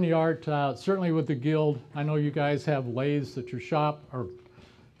to learn the art, certainly with the Guild. I know you guys have lathes at your shop, or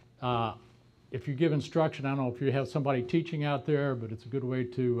If you give instruction, I don't know if you have somebody teaching out there, but it's a good way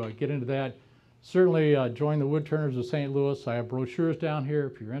to get into that. Certainly join the Woodturners of St. Louis. I have brochures down here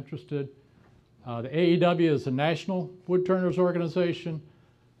if you're interested. The AEW is the National Woodturners Organization.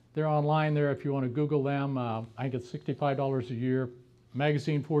 They're online there if you want to Google them. I think it's $65 a year.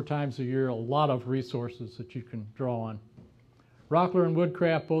 Magazine 4 times a year. A lot of resources that you can draw on. Rockler and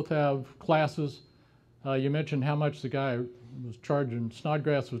Woodcraft both have classes. You mentioned how much the guy was charging,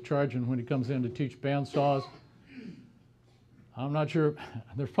 Snodgrass was charging when he comes in to teach bandsaws. I'm not sure,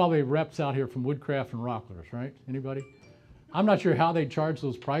 there's probably reps out here from Woodcraft and Rocklers, right? Anybody? I'm not sure how they charge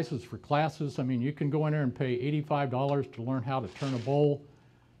those prices for classes. I mean, you can go in there and pay $85 to learn how to turn a bowl.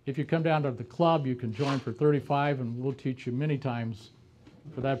 If you come down to the club, you can join for $35 and we'll teach you many times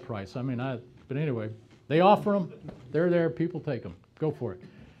for that price. I mean, but anyway, they offer them, they're there, people take them, go for it.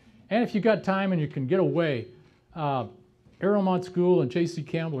 And if you got time and you can get away, Aeromont School and J.C.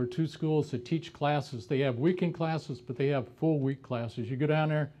 Campbell are 2 schools that teach classes. They have weekend classes, but they have full week classes. You go down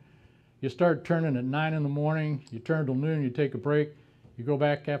there, you start turning at 9 in the morning, you turn till noon, you take a break, you go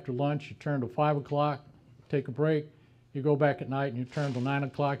back after lunch, you turn till 5 o'clock, take a break, you go back at night and you turn till 9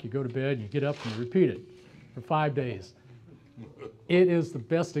 o'clock, you go to bed, and you get up and you repeat it for 5 days. It is the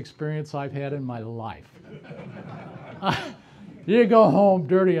best experience I've had in my life. You go home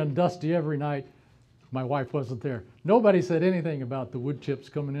dirty and dusty every night. My wife wasn't there. Nobody said anything about the wood chips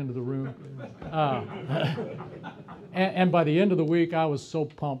coming into the room. And by the end of the week, I was so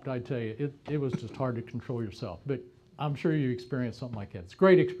pumped, I tell you. It was just hard to control yourself. But I'm sure you experienced something like that. It's a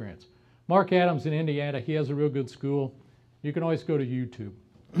great experience. Mark Adams in Indiana, he has a real good school. You can always go to YouTube.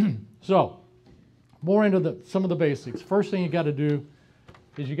 So, more into some of the basics. First thing you got to do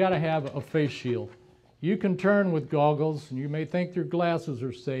is you got to have a face shield. You can turn with goggles, and you may think your glasses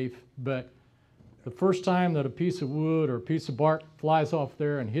are safe, but the first time that a piece of wood or a piece of bark flies off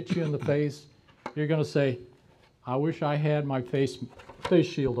there and hits you in the face, you're going to say, I wish I had my face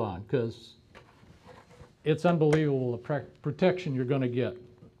shield on, because it's unbelievable the protection you're going to get.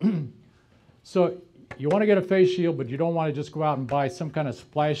 So you want to get a face shield, but you don't want to just go out and buy some kind of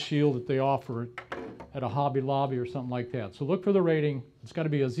splash shield that they offer at a Hobby Lobby or something like that. So look for the rating. It's got to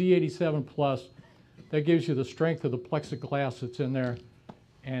be a Z87 plus. That gives you the strength of the plexiglass that's in there.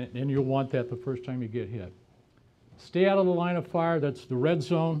 And you'll want that the first time you get hit. Stay out of the line of fire. That's the red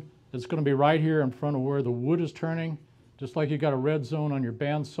zone. It's going to be right here in front of where the wood is turning. Just like you got a red zone on your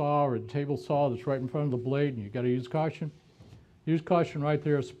bandsaw or a table saw that's right in front of the blade, and you got to use caution. Use caution right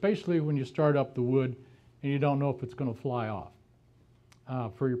there, especially when you start up the wood and you don't know if it's going to fly off.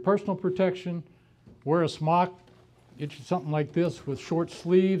 For your personal protection, wear a smock. Get you something like this with short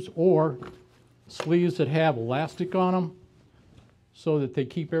sleeves or sleeves that have elastic on them, so that they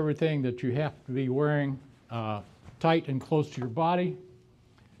keep everything that you have to be wearing tight and close to your body.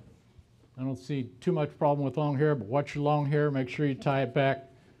 I don't see too much problem with long hair, but watch your long hair. Make sure you tie it back.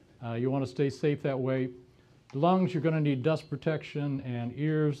 You want to stay safe that way. The lungs, you're going to need dust protection, and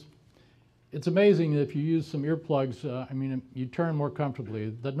ears. It's amazing that if you use some earplugs, I mean, you turn more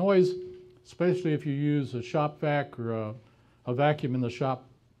comfortably. The noise, especially if you use a shop vac or a vacuum in the shop,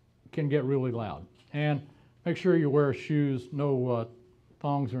 can get really loud. And make sure you wear shoes, no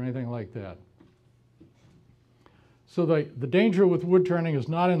thongs or anything like that. So the danger with wood turning is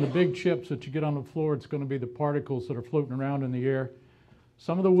not in the big chips that you get on the floor. It's going to be the particles that are floating around in the air.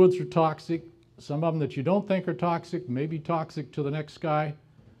 Some of the woods are toxic. Some of them that you don't think are toxic may be toxic to the next guy.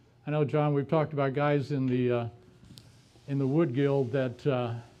 I know, John, we've talked about guys in the wood guild that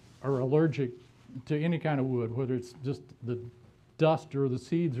are allergic to any kind of wood, whether it's just the dust or the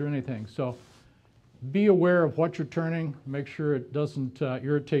seeds or anything. So be aware of what you're turning. Make sure it doesn't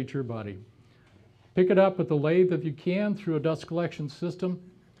irritate your body. Pick it up with the lathe if you can through a dust collection system.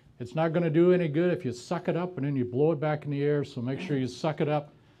 It's not going to do any good if you suck it up and then you blow it back in the air, so make sure you suck it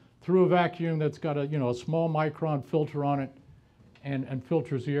up through a vacuum that's got a, a small micron filter on it and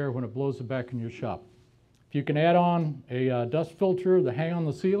filters the air when it blows it back in your shop. If you can add on a dust filter to hang on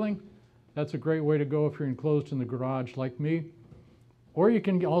the ceiling, that's a great way to go if you're enclosed in the garage like me. Or you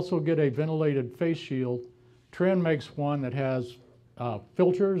can also get a ventilated face shield. Trend makes one that has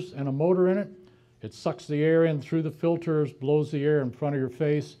filters and a motor in it. It sucks the air in through the filters, blows the air in front of your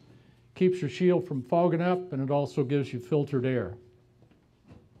face, keeps your shield from fogging up, and it also gives you filtered air.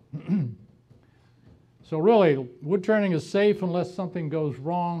 So really, wood turning is safe unless something goes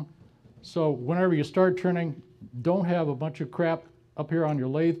wrong. So whenever you start turning, don't have a bunch of crap up here on your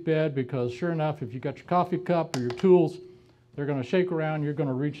lathe bed, because sure enough, if you got your coffee cup or your tools, they're going to shake around, you're going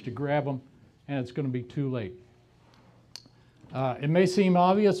to reach to grab them, and it's going to be too late. It may seem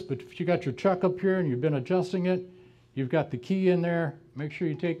obvious, but if you got your chuck up here and you've been adjusting it, You've got the key in there. Make sure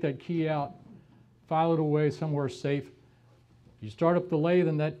you take that key out, file it away somewhere safe. You start up the lathe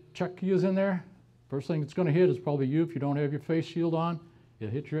and that chuck key is in there. First thing it's going to hit is probably you if you don't have your face shield on.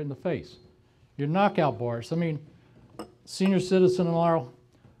 It'll hit you right in the face. Your knockout bars. I mean, senior citizen and all,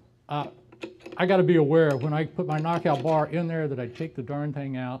 I got to be aware when I put my knockout bar in there that I take the darn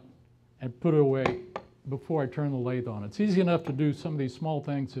thing out and put it away before I turn the lathe on. It's easy enough to do some of these small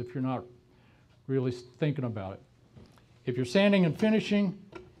things if you're not really thinking about it. If you're sanding and finishing,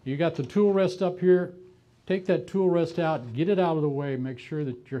 you got the tool rest up here. Take that tool rest out, get it out of the way, make sure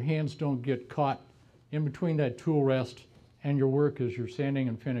that your hands don't get caught in between that tool rest and your work as you're sanding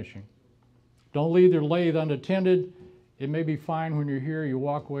and finishing. Don't leave your lathe unattended. It may be fine when you're here, you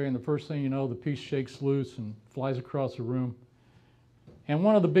walk away and the first thing you know, the piece shakes loose and flies across the room. And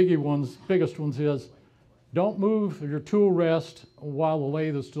one of the biggest ones is, don't move your tool rest while the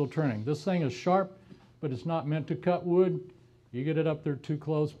lathe is still turning. This thing is sharp, but it's not meant to cut wood. You get it up there too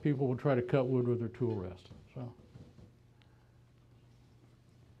close, people will try to cut wood with their tool rest.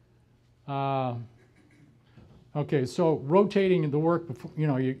 Okay, so rotating the work, before,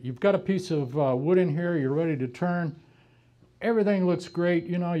 you've got a piece of wood in here, you're ready to turn. Everything looks great,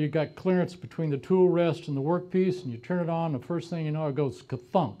 you got clearance between the tool rest and the workpiece, and you turn it on, the first thing you know, it goes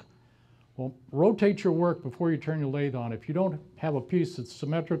ka-thunk. Well, rotate your work before you turn your lathe on. If you don't have a piece that's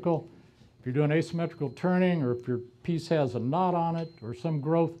symmetrical, if you're doing asymmetrical turning, or if your piece has a knot on it or some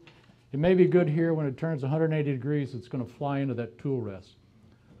growth, it may be good here when it turns 180 degrees, it's going to fly into that tool rest.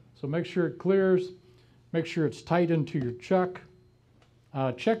 So make sure it clears, make sure it's tight into your chuck.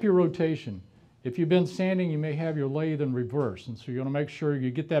 Check your rotation. If you've been sanding, you may have your lathe in reverse, and so you want to make sure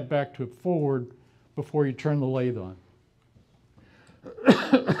you get that back to forward before you turn the lathe on.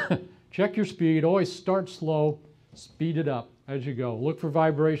 Check your speed. Always start slow, speed it up as you go. Look for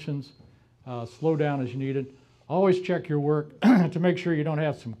vibrations, slow down as you need it. Always check your work to make sure you don't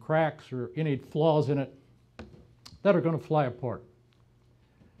have some cracks or any flaws in it that are going to fly apart.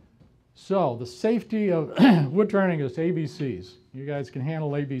 So the safety of wood turning is ABCs. You guys can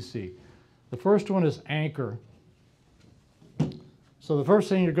handle ABC. The first one is anchor. So the first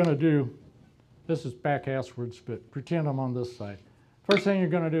thing you're going to do, this is back-asswards, but pretend I'm on this side. First thing you're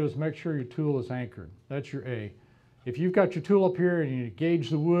going to do is make sure your tool is anchored. That's your A. If you've got your tool up here and you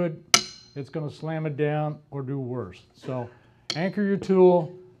gauge the wood, it's going to slam it down or do worse. So anchor your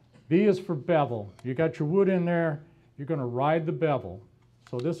tool. B is for bevel. You got your wood in there, you're going to ride the bevel.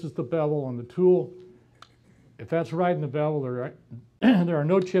 So this is the bevel on the tool. If that's riding the bevel, there are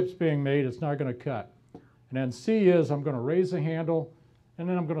no chips being made, it's not going to cut. And then C is I'm going to raise the handle, and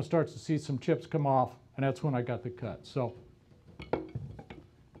then I'm going to start to see some chips come off, and that's when I got the cut. So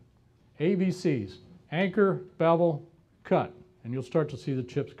ABCs, anchor, bevel, cut, and you'll start to see the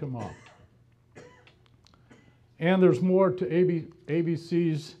chips come off. And there's more to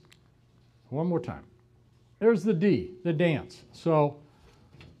ABCs. One more time. There's the D, the dance. So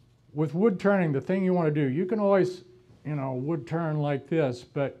with wood turning, the thing you want to do, you can always, wood turn like this,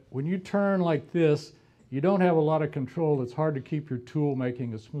 but when you turn like this, you don't have a lot of control. It's hard to keep your tool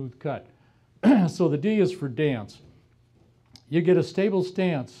making a smooth cut. So the D is for dance. You get a stable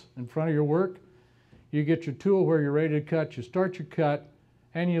stance in front of your work. You get your tool where you're ready to cut. You start your cut,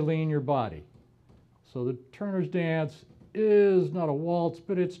 and you lean your body. So the turner's dance is not a waltz,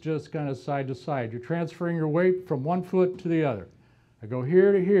 but it's just kind of side to side. You're transferring your weight from one foot to the other. I go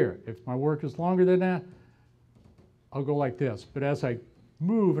here to here. If my work is longer than that, I'll go like this. But as I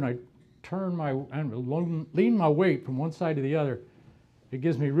move and I turn and lean my weight from one side to the other, it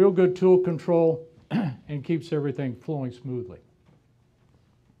gives me real good tool control and keeps everything flowing smoothly.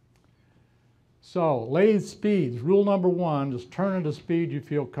 So lathe speeds, rule number one, just turn at a speed you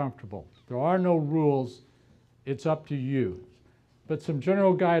feel comfortable. There are no rules, it's up to you. But some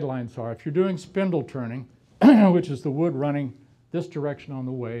general guidelines are, if you're doing spindle turning, which is the wood running this direction on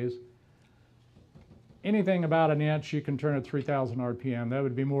the ways, anything about an inch you can turn at 3,000 RPM. That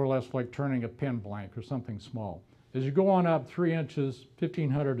would be more or less like turning a pen blank or something small. As you go on up 3 inches,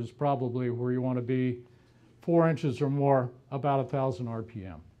 1,500 is probably where you want to be. 4 inches or more, about 1,000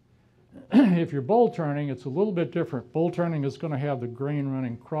 RPM. If you're bowl turning, it's a little bit different. Bowl turning is going to have the grain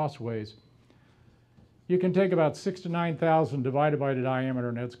running crossways. You can take about 6,000 to 9,000 divided by the diameter,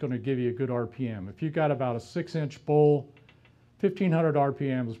 and that's going to give you a good RPM. If you've got about a 6-inch bowl, 1,500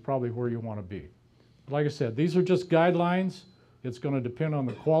 RPM is probably where you want to be. Like I said, these are just guidelines. It's going to depend on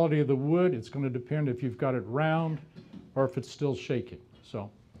the quality of the wood. It's going to depend if you've got it round or if it's still shaking. So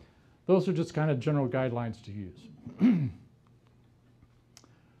those are just kind of general guidelines to use.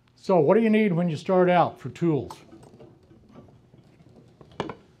 So what do you need when you start out for tools?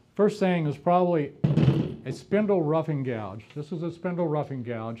 First thing is probably a spindle roughing gouge. This is a spindle roughing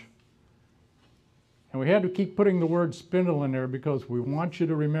gouge. And we had to keep putting the word spindle in there because we want you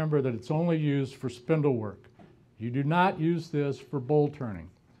to remember that it's only used for spindle work. You do not use this for bowl turning.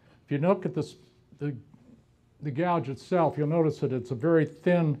 If you look at the gouge itself, you'll notice that it's a very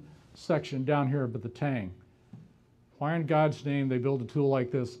thin section down here at the tang. Why in God's name they build a tool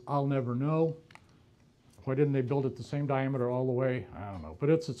like this, I'll never know. Why didn't they build it the same diameter all the way? I don't know. But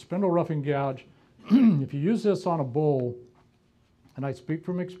it's a spindle roughing gouge. If you use this on a bowl, and I speak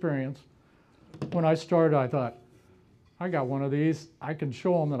from experience, when I started I thought, I got one of these, I can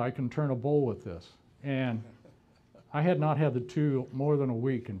show them that I can turn a bowl with this. And I had not had the tool more than a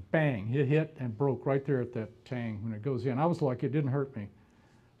week, and bang, it hit and broke right there at that tang when it goes in. I was lucky, it didn't hurt me.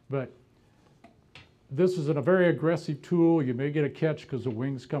 But this is a very aggressive tool. You may get a catch because the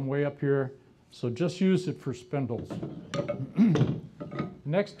wings come way up here. So just use it for spindles. The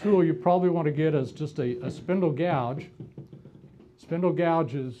next tool you probably want to get is just a spindle gouge. Spindle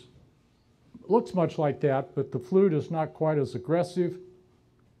gouge looks much like that, but the flute is not quite as aggressive.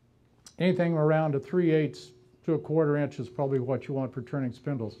 Anything around a 3/8 to a 1/4 inch is probably what you want for turning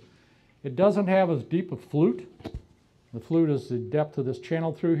spindles. It doesn't have as deep a flute. The flute is the depth of this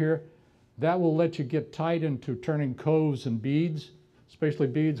channel through here. That will let you get tight into turning coves and beads, especially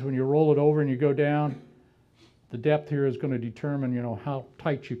beads when you roll it over and you go down. The depth here is going to determine, how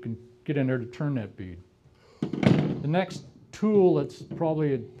tight you can get in there to turn that bead. The next tool that's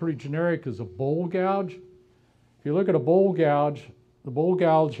probably pretty generic is a bowl gouge. If you look at a bowl gouge, the bowl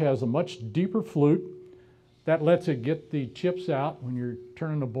gouge has a much deeper flute. That lets it get the chips out. When you're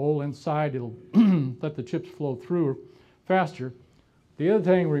turning the bowl inside, it'll let the chips flow through faster. The other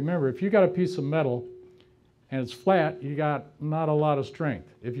thing, remember, if you got a piece of metal and it's flat, you got not a lot of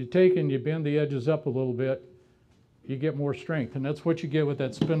strength. If you take and you bend the edges up a little bit, you get more strength. And that's what you get with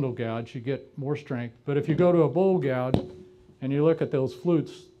that spindle gouge. You get more strength. But if you go to a bowl gouge and you look at those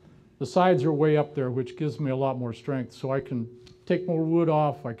flutes, the sides are way up there, which gives me a lot more strength. So I can take more wood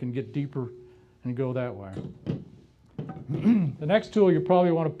off, I can get deeper and go that way. The next tool you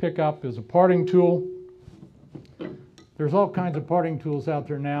probably want to pick up is a parting tool. There's all kinds of parting tools out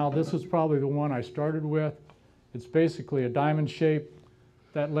there now. This is probably the one I started with. It's basically a diamond shape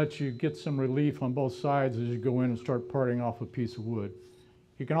that lets you get some relief on both sides as you go in and start parting off a piece of wood.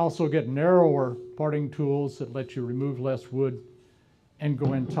 You can also get narrower parting tools that let you remove less wood and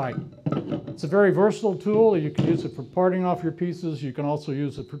go in tight. It's a very versatile tool. You can use it for parting off your pieces. You can also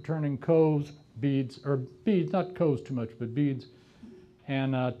use it for turning coves, beads, not coves too much, but beads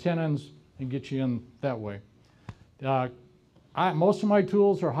and tenons, and get you in that way. Most of my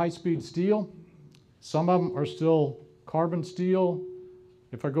tools are high-speed steel. Some of them are still carbon steel,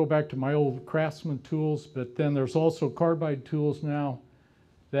 if I go back to my old Craftsman tools, but then there's also carbide tools now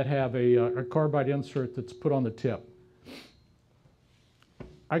that have a carbide insert that's put on the tip.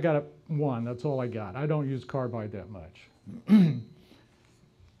 I got one, that's all I got. I don't use carbide that much.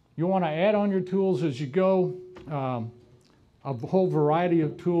 You want to add on your tools as you go. A whole variety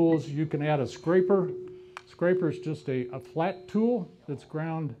of tools. You can add a scraper. Scraper is just a flat tool that's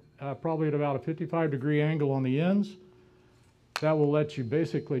ground probably at about a 55-degree angle on the ends. That will let you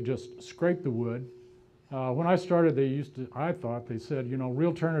basically just scrape the wood. When I started, they said,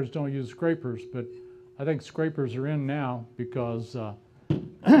 real turners don't use scrapers, but I think scrapers are in now because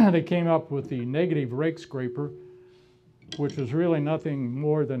they came up with the negative rake scraper, which is really nothing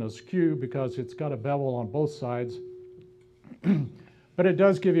more than a skew because it's got a bevel on both sides. But it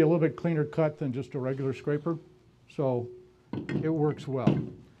does give you a little bit cleaner cut than just a regular scraper, so it works well.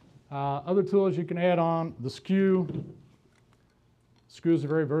 Other tools you can add on, the skew. Skew is a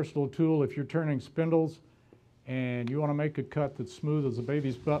very versatile tool if you're turning spindles and you want to make a cut that's smooth as a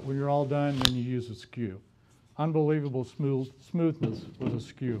baby's butt when you're all done, then you use a skew. Unbelievable smoothness with a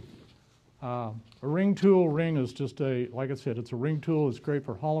skew. A ring tool, ring is just like I said, it's a ring tool. It's great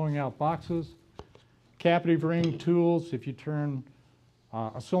for hollowing out boxes. Captive ring tools, if you turn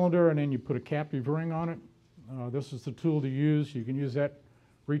a cylinder and then you put a captive ring on it, this is the tool to use. You can use that,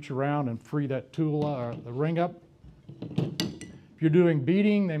 reach around and free that tool, the ring up. If you're doing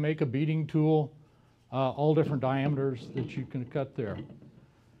beading, they make a beading tool, all different diameters that you can cut there.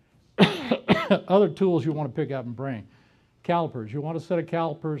 Other tools you want to pick up and bring. Calipers. You want a set of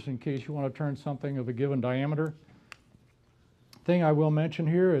calipers in case you want to turn something of a given diameter. Thing I will mention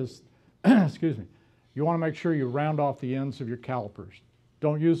here is, excuse me, you want to make sure you round off the ends of your calipers.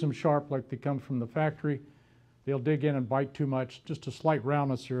 Don't use them sharp like they come from the factory. They'll dig in and bite too much. Just a slight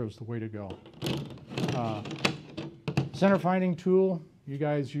roundness here is the way to go. Center finding tool. You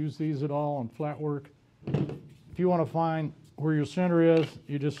guys use these at all on flat work. If you want to find where your center is,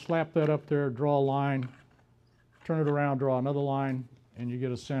 you just slap that up there, draw a line, turn it around, draw another line, and you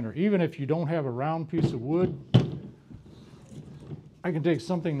get a center. Even if you don't have a round piece of wood, I can take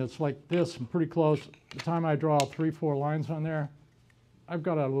something that's like this and pretty close. The time I draw 3-4 lines on there, I've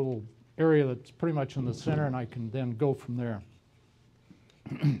got a little area that's pretty much in the center, and I can then go from there.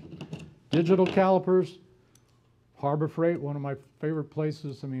 Digital calipers, Harbor Freight, one of my favorite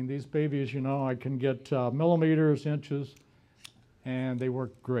places. I mean, these babies, you know, I can get millimeters, inches, and they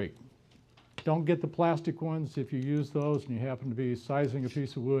work great. Don't get the plastic ones. If you use those and you happen to be sizing a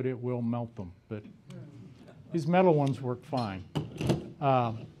piece of wood, it will melt them. But these metal ones work fine.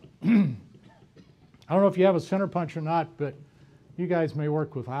 I don't know if you have a center punch or not, but you guys may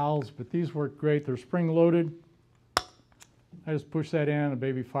work with owls, but these work great. They're spring loaded. I just push that in, the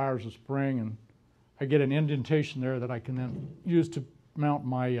baby fires a spring, and I get an indentation there that I can then use to mount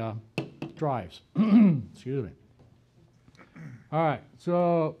my drives. Excuse me. All right,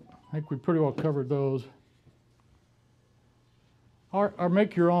 so I think we pretty well covered those. Or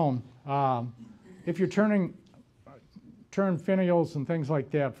make your own. If you're turn finials and things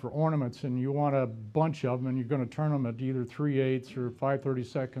like that for ornaments, and you want a bunch of them, and you're going to turn them at either 3/8 or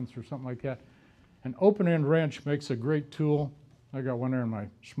 5/32 or something like that, an open-end wrench makes a great tool. I got one there in my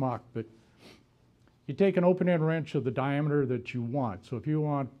schmuck, but you take an open-end wrench of the diameter that you want. So if you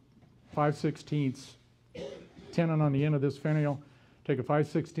want 5/16 tenon on the end of this finial, take a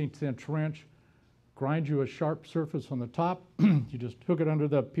 5/16 inch wrench, grind you a sharp surface on the top. You just hook it under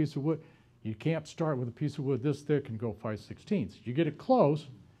the piece of wood. You can't start with a piece of wood this thick and go 5/16. You get it close,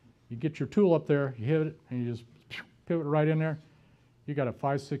 you get your tool up there, you hit it, and you just pivot right in there. You got a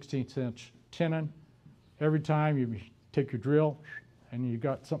 5/16 inch tenon. Every time you take your drill, and you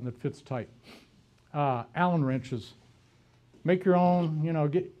got something that fits tight. Allen wrenches, make your own. You know,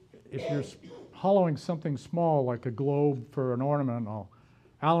 if you're hollowing something small like a globe for an ornament and all,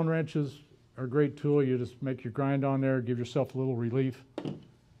 Allen wrenches are a great tool. You just make your grind on there, give yourself a little relief,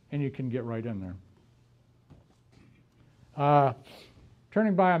 and you can get right in there.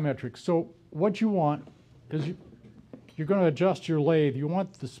 Turning biometrics. So what you want is you're going to adjust your lathe. You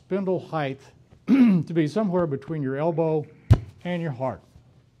want the spindle height to be somewhere between your elbow and your heart.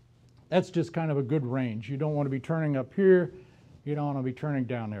 That's just kind of a good range. You don't want to be turning up here. You don't want to be turning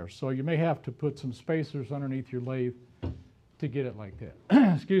down there. So you may have to put some spacers underneath your lathe to get it like that.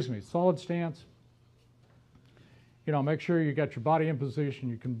 Excuse me. Solid stance. You know, make sure you got your body in position.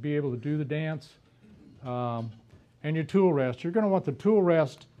 You can be able to do the dance. And your tool rest. You're going to want the tool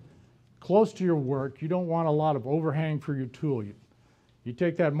rest close to your work. You don't want a lot of overhang for your tool. You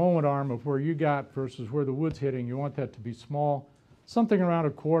take that moment arm of where you got versus where the wood's hitting. You want that to be small. Something around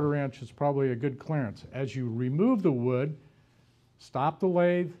 1/4 inch is probably a good clearance. As you remove the wood, stop the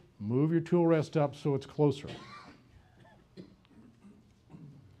lathe, move your tool rest up so it's closer.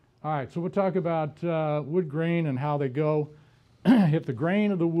 All right, so we'll talk about wood grain and how they go. If the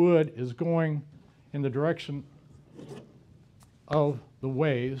grain of the wood is going in the direction of the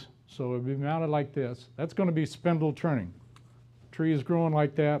waves, so it'll be mounted like this, that's going to be spindle turning. Tree is growing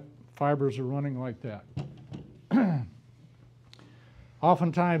like that, fibers are running like that.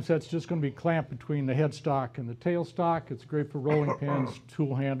 Oftentimes that's just going to be clamped between the headstock and the tailstock. It's great for rolling pins,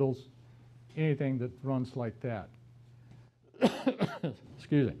 tool handles, anything that runs like that.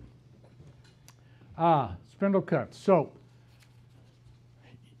 Excuse me. Spindle cuts. So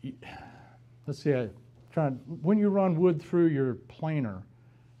let's see, when you run wood through your planer,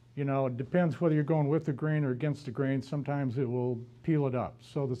 you know, it depends whether you're going with the grain or against the grain. Sometimes it will peel it up.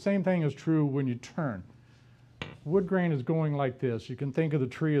 So the same thing is true when you turn. Wood grain is going like this. You can think of the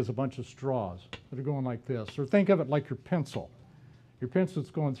tree as a bunch of straws that are going like this. Or think of it like your pencil. Your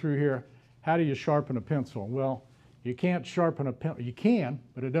pencil's going through here. How do you sharpen a pencil? Well, you can't sharpen a pencil. You can,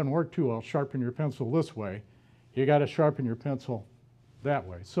 but it doesn't work too well. Sharpen your pencil this way. You got to sharpen your pencil that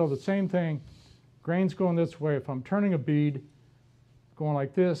way. So the same thing, grain's going this way. If I'm turning a bead, going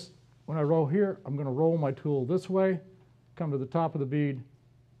like this, when I roll here, I'm going to roll my tool this way, come to the top of the bead,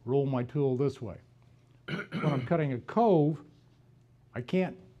 roll my tool this way. When I'm cutting a cove, I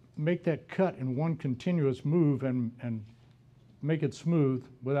can't make that cut in one continuous move and make it smooth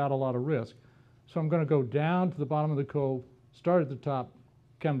without a lot of risk. So I'm going to go down to the bottom of the cove, start at the top,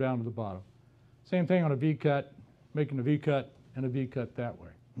 come down to the bottom. Same thing on a V-cut, making a V-cut and a V-cut that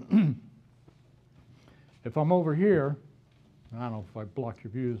way. If I'm over here, I don't know if I block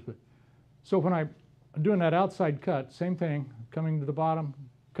your views, but so when I'm doing that outside cut, same thing, coming to the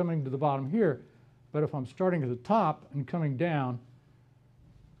bottom here, but if I'm starting at the top and coming down,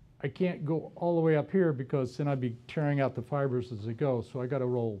 I can't go all the way up here because then I'd be tearing out the fibers as they go. So I got to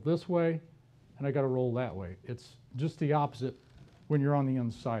roll this way and I got to roll that way. It's just the opposite when you're on the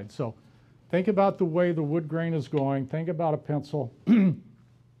inside. So think about the way the wood grain is going, think about a pencil, and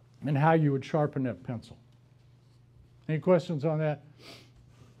how you would sharpen that pencil. Any questions on that?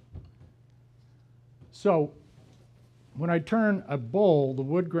 So when I turn a bowl, the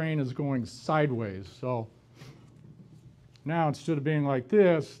wood grain is going sideways. So now instead of being like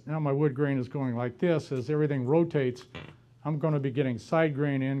this, now my wood grain is going like this. As everything rotates, I'm going to be getting side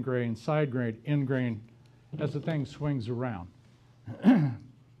grain, end grain, side grain, end grain as the thing swings around.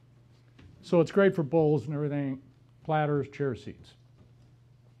 So it's great for bowls and everything, platters, chair seats.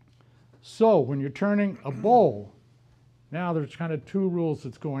 So when you're turning a bowl, now there's kind of two rules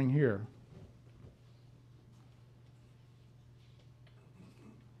that's going here.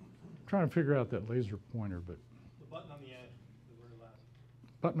 I'm trying to figure out that laser pointer, but The button on the end, the very last.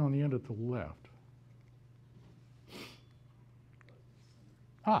 button on the end at the left.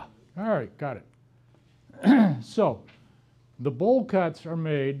 Ah, all right, got it. So the bowl cuts are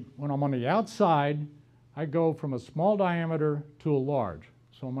made when I'm on the outside. I go from a small diameter to a large.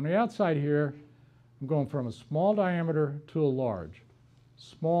 So I'm on the outside here. I'm going from a small diameter to a large,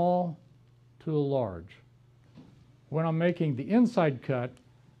 small to a large. When I'm making the inside cut,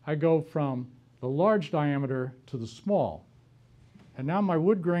 I go from the large diameter to the small. And now my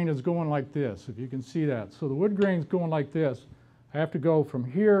wood grain is going like this, if you can see that. So the wood grain is going like this. I have to go from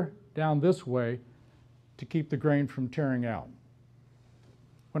here down this way to keep the grain from tearing out.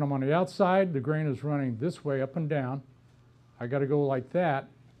 When I'm on the outside, the grain is running this way up and down. I got to go like that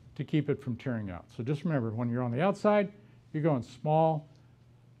to keep it from tearing out. So just remember, when you're on the outside, you're going small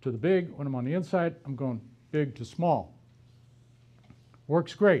to the big. When I'm on the inside, I'm going big to small.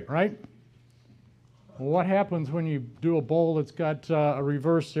 Works great, right? Well, what happens when you do a bowl that's got a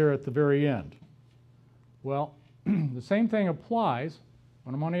reverse there at the very end? Well, the same thing applies.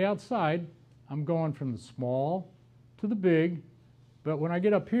 When I'm on the outside, I'm going from the small to the big, but when I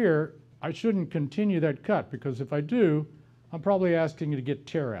get up here, I shouldn't continue that cut, because if I do, I'm probably asking you to get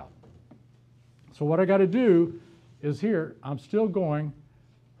tear out. So what I got to do is here, I'm still going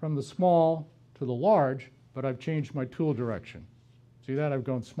from the small to the large, but I've changed my tool direction. See that? I've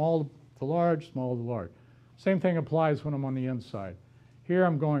gone small to large, small to large. Same thing applies when I'm on the inside. Here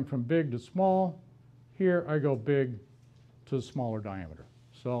I'm going from big to small. Here I go big to a smaller diameter.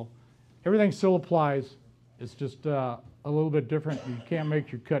 So everything still applies. It's just a little bit different. You can't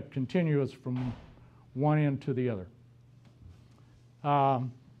make your cut continuous from one end to the other.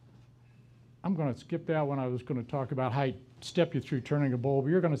 I'm going to skip that one. I was going to talk about how I step you through turning a bowl, but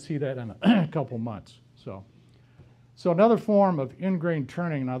you're going to see that in a couple months. So another form of in-grain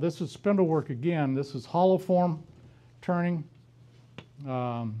turning. Now this is spindle work again. This is hollow form turning.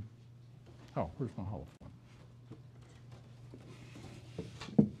 Oh, where's my hollow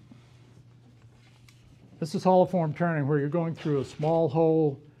form? This is hollow form turning, where you're going through a small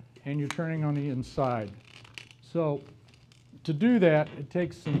hole and you're turning on the inside. So to do that, it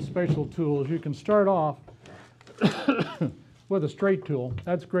takes some special tools. You can start off with a straight tool.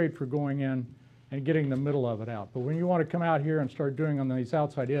 That's great for going in and getting the middle of it out. But when you want to come out here and start doing on these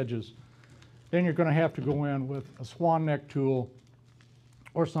outside edges, then you're going to have to go in with a swan neck tool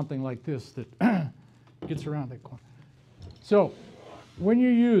or something like this that gets around that corner. So when you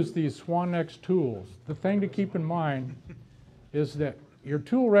use these swan neck tools, the thing to keep in mind is that your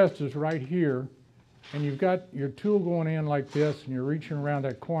tool rest is right here, and you've got your tool going in like this, and you're reaching around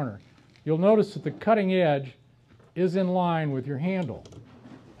that corner. You'll notice that the cutting edge is in line with your handle.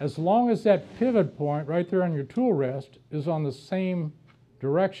 As long as that pivot point right there on your tool rest is on the same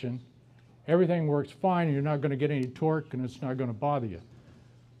direction, everything works fine. You're not going to get any torque, and it's not going to bother you.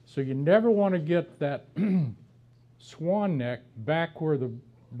 So you never want to get that swan neck back where the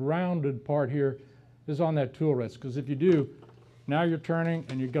rounded part here is on that tool rest, because if you do, now you're turning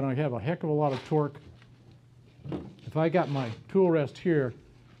and you're going to have a heck of a lot of torque. If I got my tool rest here,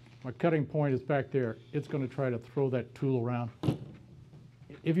 my cutting point is back there, it's going to try to throw that tool around.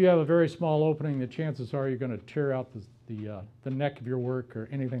 If you have a very small opening, the chances are you're going to tear out the neck of your work or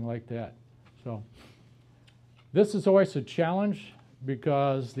anything like that. So this is always a challenge,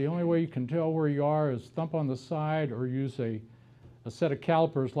 because the only way you can tell where you are is thump on the side or use a set of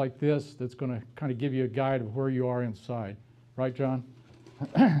calipers like this that's going to kind of give you a guide of where you are inside. Right, John?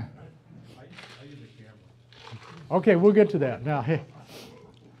 I use a camera. Okay, we'll get to that. Now, hey,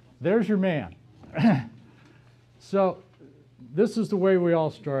 there's your man. So this is the way we all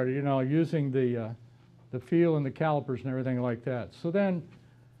started, using the feel and the calipers and everything like that. So then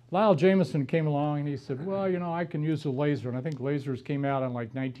Lyle Jameson came along and he said, well, I can use a laser. And I think lasers came out in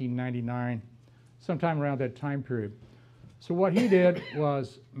like 1999, sometime around that time period. So what he did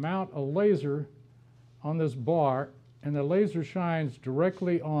was mount a laser on this bar, and the laser shines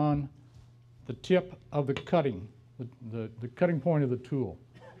directly on the tip of the cutting, the cutting point of the tool.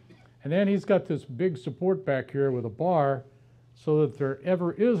 And then he's got this big support back here with a bar, so that if there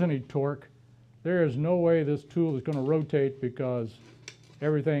ever is any torque, there is no way this tool is going to rotate because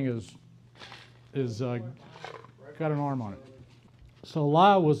everything is got an arm on it. So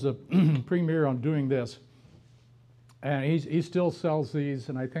Lyle was the premier on doing this, and he still sells these,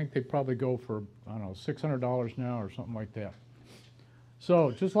 and I think they probably go for, I don't know, $600 now or something like that.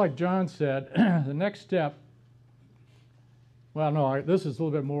 So just like John said, the next step, well, no, this is a little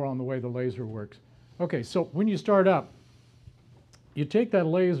bit more on the way the laser works. Okay, so when you start up, you take that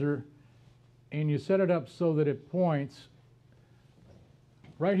laser and you set it up so that it points.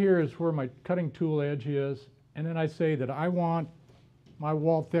 Right here is where my cutting tool edge is, and then I say that I want my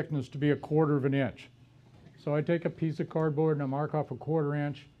wall thickness to be 1/4 of an inch. So I take a piece of cardboard and I mark off 1/4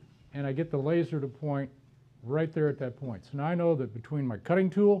 inch, and I get the laser to point right there at that point. So now I know that between my cutting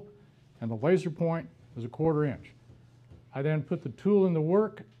tool and the laser point is 1/4 inch. I then put the tool in the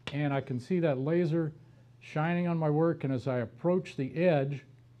work, and I can see that laser shining on my work, and as I approach the edge,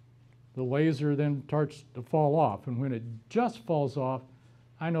 the laser then starts to fall off, and when it just falls off,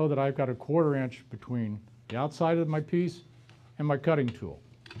 I know that I've got 1/4 inch between the outside of my piece and my cutting tool.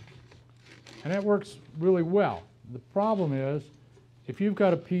 And that works really well. The problem is, if you've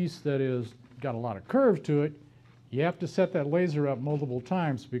got a piece that is got a lot of curve to it, you have to set that laser up multiple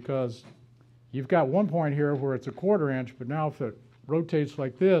times, because you've got one point here where it's 1/4 inch, but now if it rotates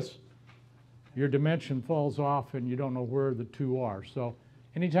like this, your dimension falls off and you don't know where the two are. So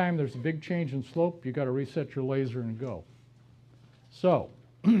anytime there's a big change in slope, you've got to reset your laser and go. So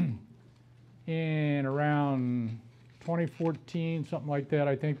in around 2014, something like that,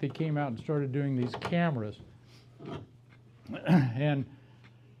 I think they came out and started doing these cameras. And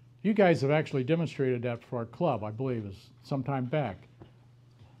you guys have actually demonstrated that for our club, I believe, is some time back.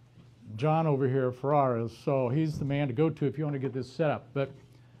 John over here, Ferrara, so he's the man to go to if you want to get this set up.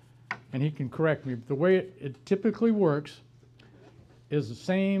 And he can correct me. The way it typically works is the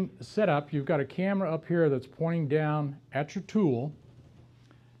same setup. You've got a camera up here that's pointing down at your tool.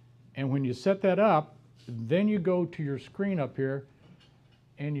 And when you set that up, then you go to your screen up here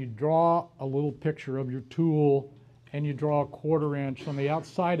and you draw a little picture of your tool, and you draw 1/4 inch on the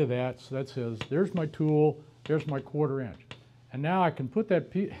outside of that. So that says, there's my tool, there's my 1/4 inch. And now I can put that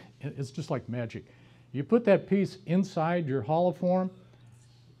piece, it's just like magic. You put that piece inside your holoform,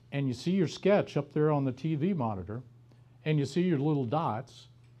 and you see your sketch up there on the TV monitor, and you see your little dots,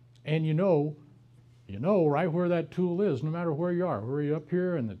 and you know right where that tool is, no matter where you are, where you're up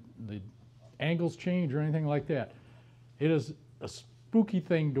here and the angles change or anything like that. It is a spooky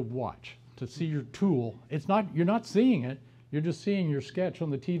thing to watch, to see your tool. You're not seeing it, you're just seeing your sketch on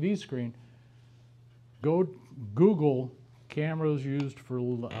the TV screen. Go Google cameras used for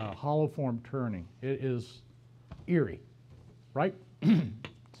holoform turning. It is eerie, right?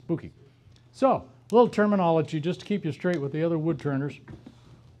 Spooky. So, a little terminology just to keep you straight with the other wood turners.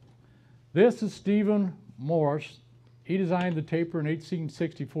 This is Stephen Morse. He designed the taper in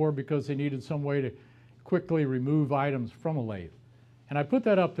 1864 because they needed some way to quickly remove items from a lathe. And I put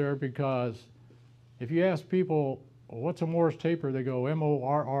that up there because if you ask people, well, what's a Morse taper, they go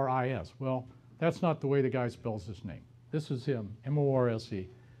M-O-R-R-I-S. Well, that's not the way the guy spells his name. This is him, M-O-R-S-E.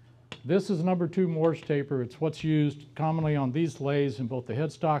 This is number 2 Morse taper. It's what's used commonly on these lathes in both the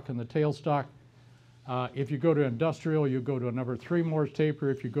headstock and the tailstock. If you go to industrial, you go to a number 3 Morse taper.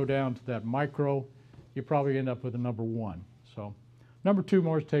 If you go down to that micro, you probably end up with a number 1. So number 2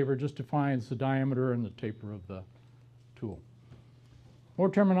 Morse taper just defines the diameter and the taper of the tool. More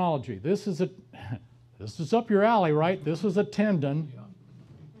terminology. This is up your alley, right? This is a tendon.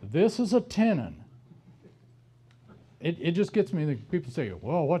 This is a tenon. It just gets me, people say,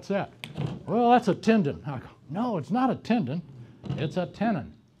 well, what's that? Well, that's a tendon. I go, no, it's not a tendon. It's a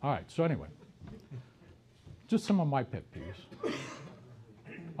tenon. All right, so anyway, just some of my pet peeves.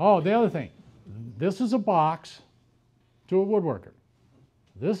 Oh, the other thing. This is a box to a woodworker.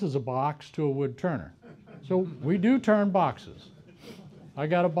 This is a box to a wood turner. So we do turn boxes. I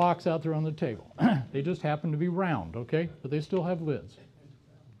got a box out there on the table. They just happen to be round, okay? But they still have lids.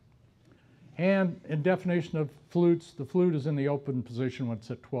 And in definition of flutes, the flute is in the open position when it's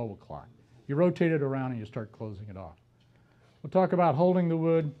at 12 o'clock. You rotate it around and you start closing it off. We'll talk about holding the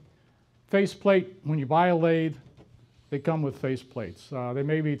wood. Faceplate, when you buy a lathe, they come with face plates. They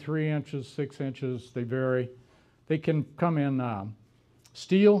may be 3 inches, 6 inches, they vary. They can come in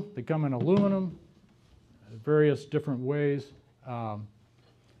steel, they come in aluminum, various different ways.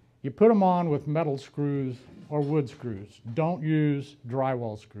 You put them on with metal screws or wood screws. Don't use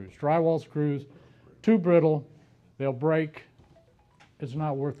drywall screws. Drywall screws, too brittle, they'll break. It's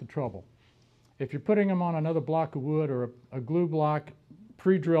not worth the trouble. If you're putting them on another block of wood or a glue block,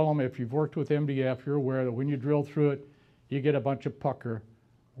 pre-drill them. If you've worked with MDF, you're aware that when you drill through it, you get a bunch of pucker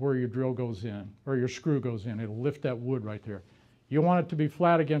where your drill goes in, or your screw goes in. It'll lift that wood right there. You want it to be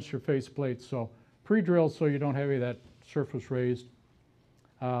flat against your faceplate, so pre-drill so you don't have any of that surface raised.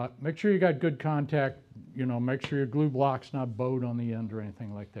 Make sure you got good contact. You know, make sure your glue block's not bowed on the end or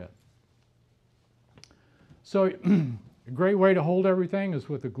anything like that. So a great way to hold everything is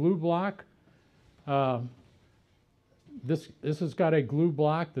with a glue block. This has got a glue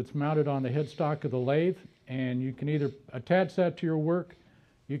block that's mounted on the headstock of the lathe, and you can either attach that to your work.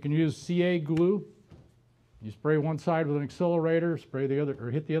 You can use CA glue. You spray one side with an accelerator, spray the other,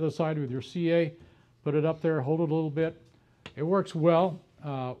 or hit the other side with your CA, put it up there, hold it a little bit. It works well.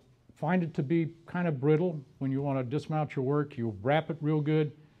 Find it to be kind of brittle. When you want to dismount your work, you wrap it real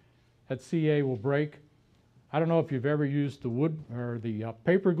good. That CA will break. I don't know if you've ever used the wood or the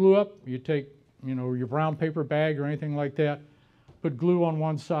paper glue up. You take, you know, your brown paper bag or anything like that, put glue on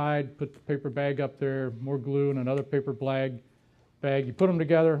one side, put the paper bag up there, more glue and another paper bag. You put them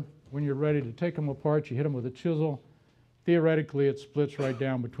together. When you're ready to take them apart, you hit them with a chisel. Theoretically, it splits right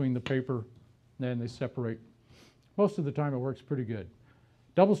down between the paper, and then they separate. Most of the time, it works pretty good.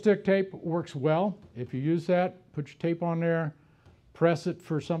 Double stick tape works well. If you use that, put your tape on there, press it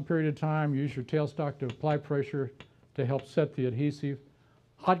for some period of time, use your tailstock to apply pressure to help set the adhesive.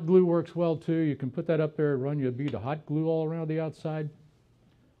 Hot glue works well too. You can put that up there, run you a bead of hot glue all around the outside,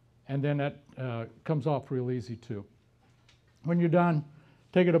 and then that comes off real easy too. When you're done,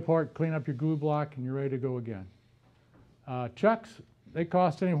 take it apart, clean up your glue block, and you're ready to go again. Chucks, they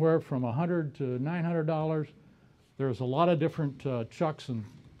cost anywhere from $100 to $900. There's a lot of different chucks and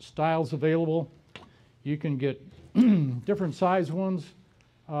styles available. You can get different size ones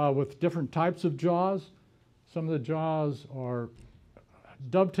with different types of jaws. Some of the jaws are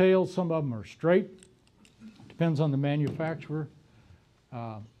dovetails, some of them are straight. Depends on the manufacturer.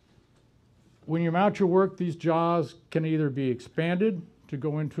 When you mount your work, these jaws can either be expanded to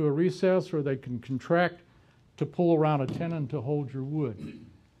go into a recess, or they can contract to pull around a tenon to hold your wood.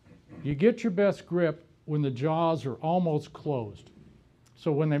 You get your best grip when the jaws are almost closed.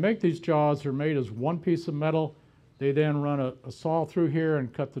 So when they make these jaws, they're made as one piece of metal. They then run a saw through here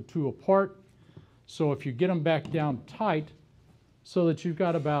and cut the two apart. So if you get them back down tight, so that you've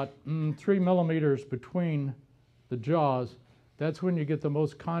got about 3 millimeters between the jaws, that's when you get the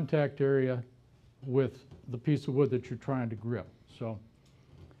most contact area with the piece of wood that you're trying to grip. So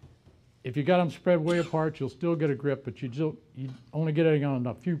if you got them spread way apart, you'll still get a grip, but you only get it on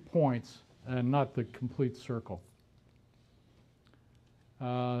a few points and not the complete circle.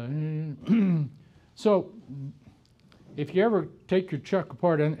 So if you ever take your chuck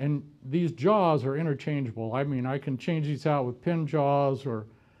apart, and these jaws are interchangeable. I mean, I can change these out with pin jaws or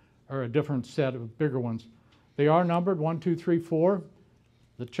a different set of bigger ones. They are numbered 1, 2, 3, 4.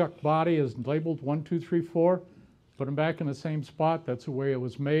 The chuck body is labeled 1, 2, 3, 4. Put them back in the same spot. That's the way it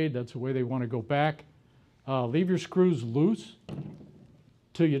was made. That's the way they want to go back. Leave your screws loose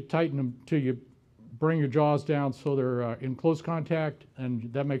till you tighten them, till you bring your jaws down so they're in close contact,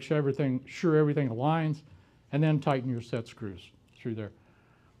 and that makes sure everything aligns, and then tighten your set screws through there.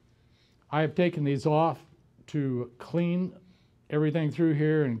 I have taken these off to clean everything through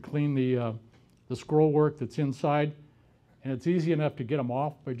here and clean the scroll work that's inside. And it's easy enough to get them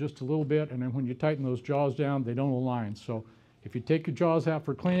off by just a little bit, and then when you tighten those jaws down, they don't align. So if you take your jaws out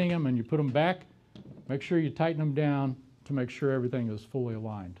for cleaning them and you put them back, make sure you tighten them down to make sure everything is fully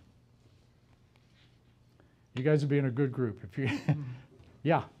aligned. You guys are being a good group. If you,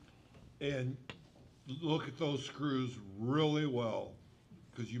 yeah. And look at those screws really well,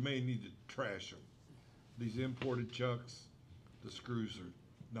 because you may need to trash them. These imported chucks, the screws are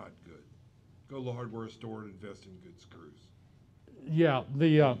not good. Go to the hardware store and invest in good screws. Yeah,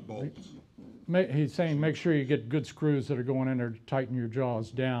 he's saying make sure you get good screws that are going in there to tighten your jaws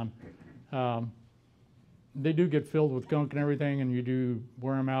down. They do get filled with gunk and everything, and you do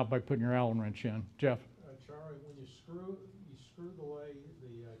wear them out by putting your Allen wrench in. Jeff? Charlie, when you screw the lathe,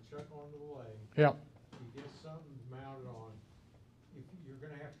 the chuck onto the lathe. Yep. You get something mounted on. If you're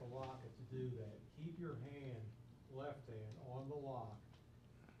going to have to lock it to do that, keep your left hand on the lock,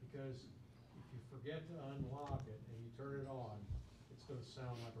 because if you forget to unlock it and you turn it on, it's going to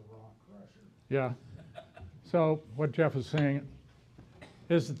sound like a rock crusher. Yeah. So what Jeff is saying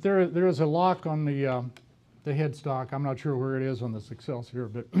is that there is a lock on the headstock. I'm not sure where it is on this Excelsior,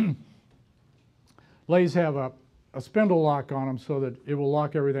 but lathes have a spindle lock on them so that it will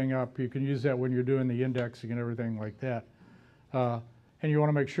lock everything up. You can use that when you're doing the indexing and everything like that. And you want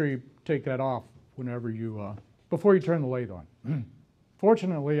to make sure you take that off whenever you, before you turn the lathe on.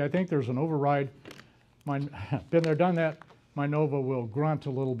 Fortunately, I think there's an override. Been there, done that. My Nova will grunt a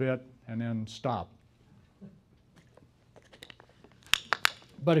little bit and then stop.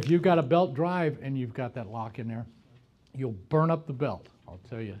 But if you've got a belt drive and you've got that lock in there, you'll burn up the belt. I'll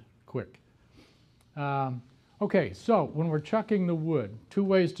tell you quick. Okay, so when we're chucking the wood, two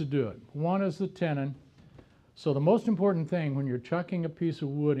ways to do it. One is the tenon. So the most important thing when you're chucking a piece of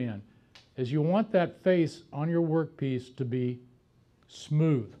wood in is you want that face on your workpiece to be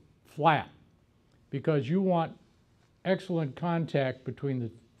smooth, flat, because you want excellent contact between the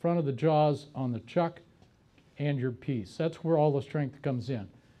front of the jaws on the chuck and your piece. That's where all the strength comes in.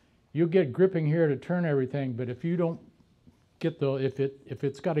 You get gripping here to turn everything, but if you don't get the, if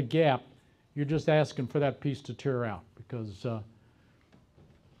it's got a gap, you're just asking for that piece to tear out, because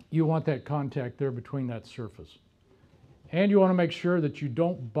you want that contact there between that surface. And you want to make sure that you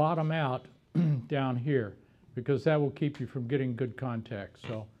don't bottom out down here, because that will keep you from getting good contact.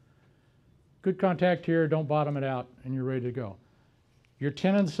 So good contact here, don't bottom it out, and you're ready to go. Your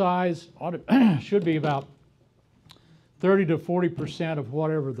tenon size should be about 30 to 40% of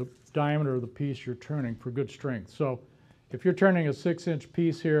whatever the diameter of the piece you're turning for good strength. So if you're turning a 6-inch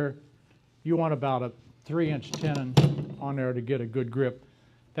piece here, you want about a 3-inch tenon on there to get a good grip.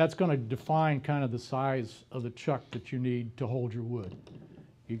 That's going to define kind of the size of the chuck that you need to hold your wood.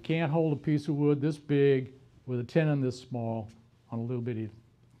 You can't hold a piece of wood this big with a tenon this small on a little bitty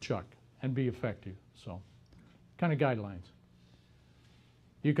chuck and be effective. So, kind of guidelines.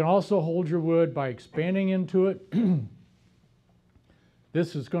 You can also hold your wood by expanding into it.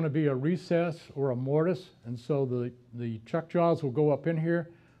 This is going to be a recess or a mortise, and so the chuck jaws will go up in here.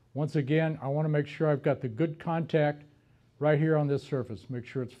 Once again, I want to make sure I've got the good contact right here on this surface. Make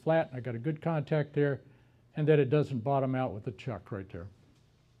sure it's flat, and I got a good contact there, and that it doesn't bottom out with the chuck right there.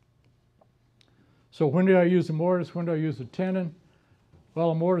 So when do I use a mortise? When do I use a tenon?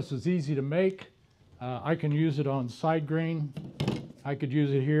 Well, a mortise is easy to make. I can use it on side grain. I could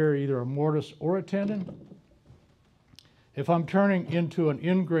use it here, either a mortise or a tenon. If I'm turning into an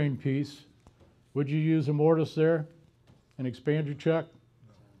end grain piece, would you use a mortise there and expand your chuck?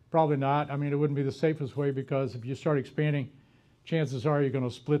 Probably not. I mean, it wouldn't be the safest way, because if you start expanding, chances are you're going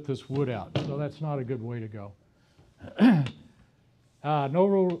to split this wood out. So that's not a good way to go.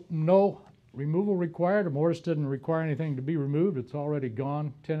 No removal required. A mortise doesn't require anything to be removed. It's already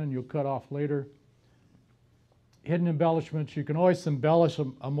gone. Tenon you'll cut off later. Hidden embellishments. You can always embellish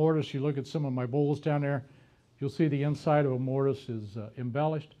a mortise. You look at some of my bowls down there, you'll see the inside of a mortise is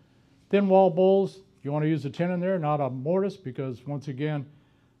embellished. Thin wall bowls, you want to use a tenon there, not a mortise, because once again,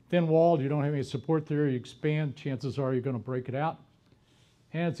 thin walled, you don't have any support there, you expand, chances are you're going to break it out.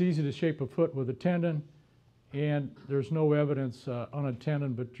 And it's easy to shape a foot with a tenon, and there's no evidence on a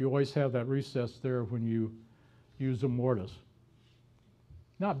tenon, but you always have that recess there when you use a mortise.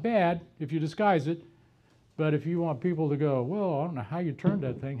 Not bad if you disguise it, but if you want people to go, well, I don't know how you turned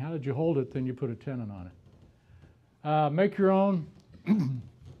that thing, how did you hold it, then you put a tenon on it. Make your own.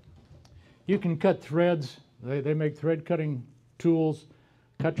 You can cut threads. They make thread cutting tools.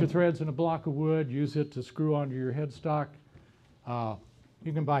 Cut your threads in a block of wood, use it to screw onto your headstock.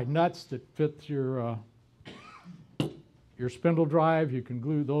 You can buy nuts that fit your spindle drive. You can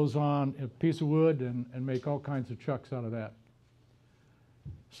glue those on a piece of wood and make all kinds of chucks out of that.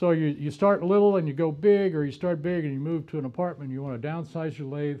 So you start little and you go big, or you start big and you move to an apartment, you want to downsize your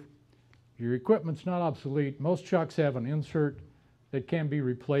lathe. Your equipment's not obsolete. Most chucks have an insert that can be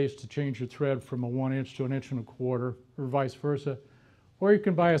replaced to change your thread from a 1-inch to an 1.25 inches, or vice versa. Or you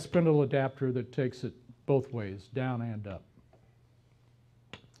can buy a spindle adapter that takes it both ways, down and up.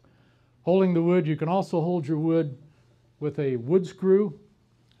 Holding the wood, you can also hold your wood with a wood screw.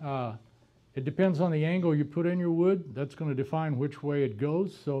 It depends on the angle you put in your wood. That's going to define which way it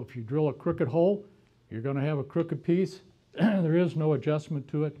goes. So if you drill a crooked hole, you're going to have a crooked piece. There is no adjustment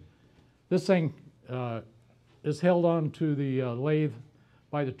to it. This thing is held on to the lathe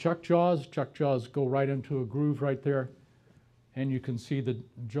by the chuck jaws. Chuck jaws go right into a groove right there, and you can see the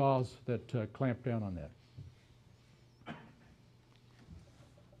jaws that clamp down on that.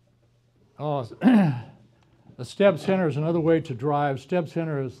 A step center is another way to drive. Step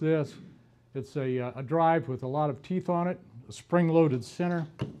center is this. It's a drive with a lot of teeth on it, a spring-loaded center.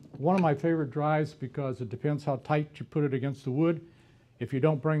 One of my favorite drives, because it depends how tight you put it against the wood. If you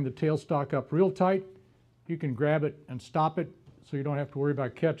don't bring the tailstock up real tight, you can grab it and stop it, so you don't have to worry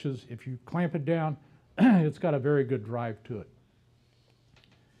about catches. If you clamp it down, it's got a very good drive to it.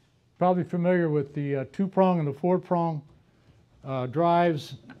 Probably familiar with the 2-prong and the 4-prong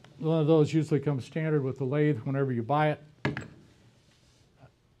drives. One of those usually comes standard with the lathe whenever you buy it.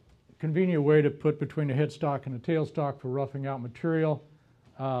 Convenient way to put between the headstock and the tailstock for roughing out material.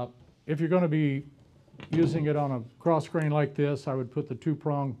 If you're going to be using it on a cross grain like this, I would put the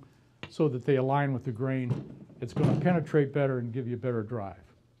 2-prong so that they align with the grain. It's going to penetrate better and give you a better drive.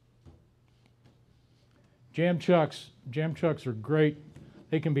 Jam chucks are great.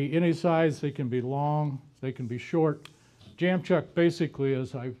 They can be any size, they can be long, they can be short. Jam chuck basically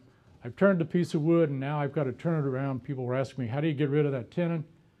is I've turned a piece of wood and now I've got to turn it around. People were asking me, how do you get rid of that tenon?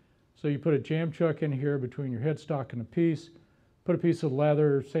 So you put a jam chuck in here between your headstock and the piece, put a piece of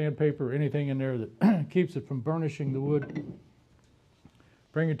leather, sandpaper, anything in there that keeps it from burnishing the wood.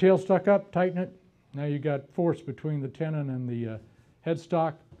 Bring your tailstock up, tighten it. Now you got force between the tenon and the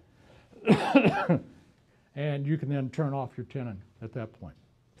headstock. And you can then turn off your tenon at that point.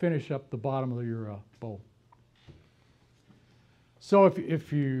 Finish up the bottom of your bowl. So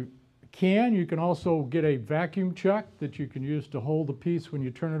if you can also get a vacuum chuck that you can use to hold the piece when you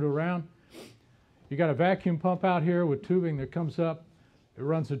turn it around. You got a vacuum pump out here with tubing that comes up. It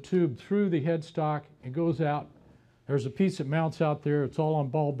runs a tube through the headstock and goes out. There's a piece that mounts out there. It's all on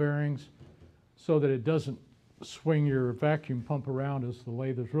ball bearings so that it doesn't swing your vacuum pump around as the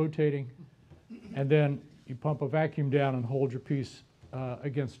lathe is rotating. And then you pump a vacuum down and hold your piece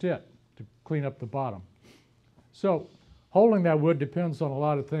against it to clean up the bottom. So holding that wood depends on a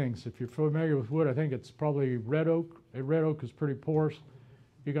lot of things. If you're familiar with wood, I think it's probably red oak. A red oak is pretty porous.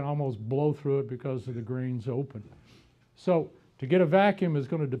 You can almost blow through it because of the grain's open. So to get a vacuum is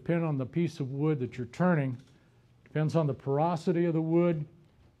going to depend on the piece of wood that you're turning. Depends on the porosity of the wood.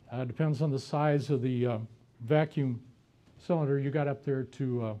 Depends on the size of the vacuum cylinder you got up there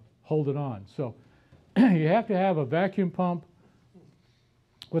to hold it on. So you have to have a vacuum pump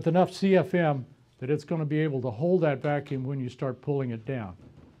with enough CFM that it's going to be able to hold that vacuum when you start pulling it down.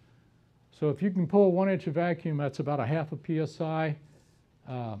 So if you can pull a 1-inch vacuum, that's about a half a PSI.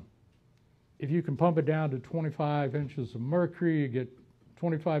 If you can pump it down to 25 inches of mercury, you get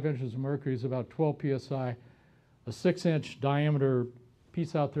 25 inches of mercury is about 12 PSI. A 6-inch diameter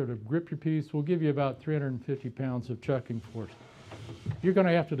piece out there to grip your piece will give you about 350 pounds of chucking force. You're going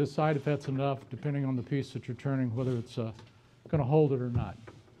to have to decide if that's enough, depending on the piece that you're turning, whether it's going to hold it or not.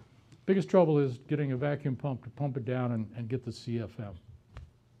 Biggest trouble is getting a vacuum pump to pump it down and get the CFM.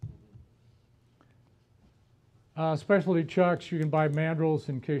 Specialty chucks, you can buy mandrels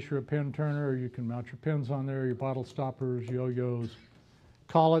in case you're a pin turner. You can mount your pins on there, your bottle stoppers, yo-yos,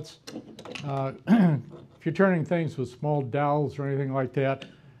 collets. If you're turning things with small dowels or anything like that,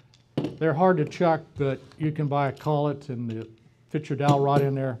 they're hard to chuck, but you can buy a collet and fit your dowel rod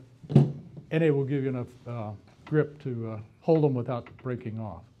in there, and it will give you enough grip to hold them without breaking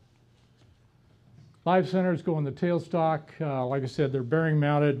off. Live centers go in the tailstock. Like I said, they're bearing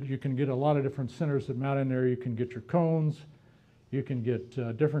mounted. You can get a lot of different centers that mount in there. You can get your cones. You can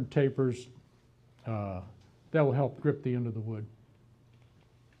get different tapers. That will help grip the end of the wood.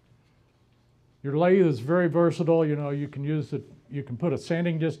 Your lathe is very versatile. You know, you can use it. You can put a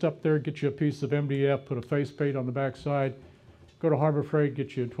sanding disc up there, get you a piece of MDF, put a faceplate on the backside. Go to Harbor Freight,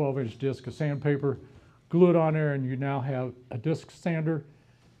 get you a 12-inch disc of sandpaper, glue it on there, and you now have a disc sander.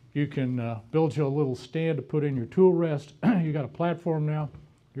 You can build you a little stand to put in your tool rest. You got a platform now.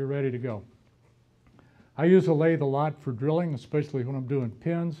 You're ready to go. I use a lathe a lot for drilling, especially when I'm doing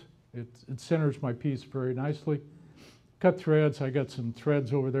pins. It centers my piece very nicely. Cut threads. I got some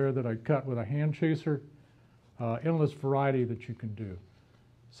threads over there that I cut with a hand chaser. Endless variety that you can do.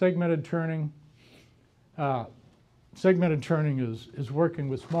 Segmented turning. Segmented turning is working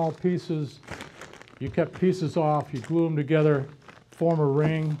with small pieces. You cut pieces off, you glue them together, form a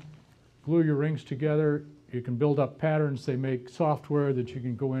ring, glue your rings together. You can build up patterns. They make software that you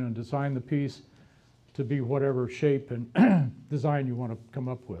can go in and design the piece to be whatever shape and design you want to come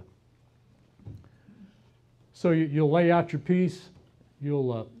up with. So you'll lay out your piece.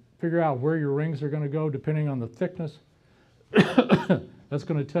 You'll figure out where your rings are going to go depending on the thickness. That's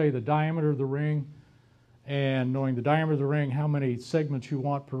going to tell you the diameter of the ring, and knowing the diameter of the ring, how many segments you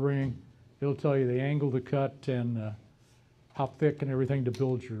want per ring. It'll tell you the angle to cut and how thick and everything to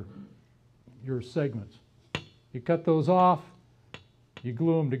build your segments. You cut those off, you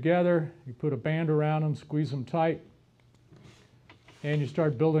glue them together, you put a band around them, squeeze them tight, and you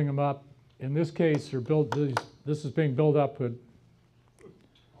start building them up. In this case, this is being built up with,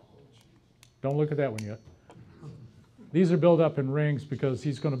 don't look at that one yet. These are built up in rings because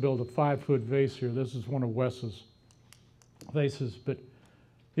he's going to build a 5-foot vase here. This is one of Wes's vases, but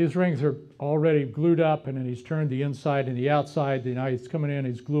these rings are already glued up, and then he's turned the inside and the outside. Now he's coming in,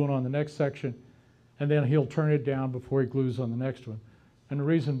 he's gluing on the next section, and then he'll turn it down before he glues on the next one. And the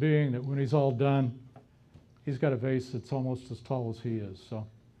reason being that when he's all done, he's got a vase that's almost as tall as he is. So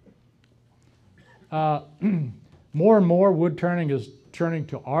more and more wood turning is turning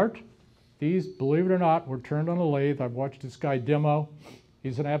to art. These, believe it or not, were turned on a lathe. I've watched this guy demo.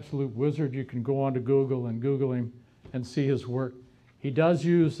 He's an absolute wizard. You can go onto Google and Google him and see his work. He does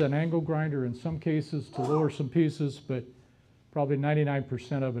use an angle grinder in some cases to lower some pieces, but probably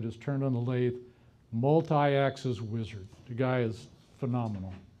 99% of it is turned on the lathe. Multi-axis wizard. The guy is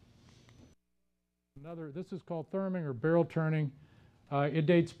phenomenal. This is called therming or barrel turning. It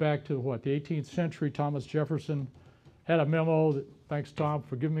dates back to what, the 18th century. Thomas Jefferson had a memo that, thanks Tom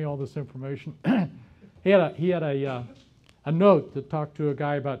for giving me all this information. he had a note that talked to a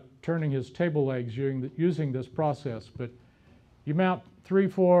guy about turning his table legs using this process. But you mount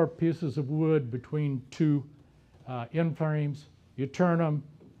 3-4 pieces of wood between two end frames. You turn them,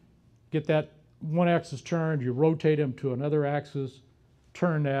 get that one axis turned, you rotate them to another axis,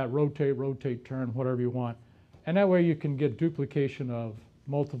 turn that, rotate, turn, whatever you want. And that way you can get duplication of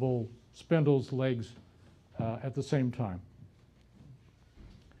multiple spindles, legs at the same time.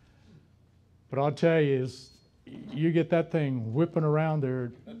 But I'll tell you, you get that thing whipping around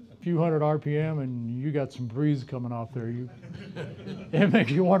there a few hundred RPM and you got some breeze coming off there. It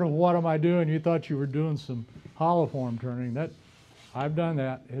makes you wonder, what am I doing? You thought you were doing some hollow form turning. I've done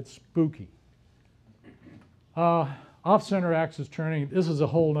that. It's spooky. Off-center axis turning, this is a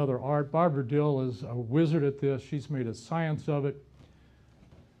whole nother art. Barbara Dill is a wizard at this. She's made a science of it.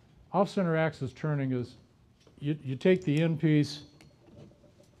 Off-center axis turning is, you take the end piece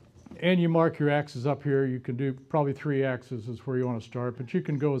and you mark your axes up here. You can do probably 3 axes is where you want to start, but you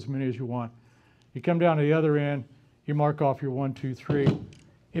can go as many as you want. You come down to the other end, you mark off your 1, 2, 3.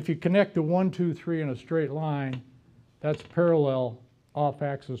 If you connect the 1, 2, 3 in a straight line, that's parallel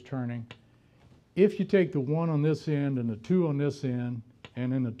off-axis turning. If you take the 1 on this end and the 2 on this end,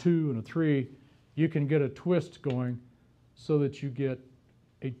 and then the 2 and a 3, you can get a twist going so that you get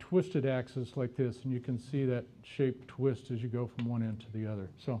a twisted axis like this, and you can see that shape twist as you go from one end to the other.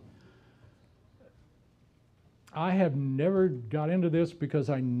 So I have never got into this because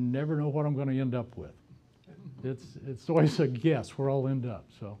I never know what I'm going to end up with. It's always a guess where I'll end up.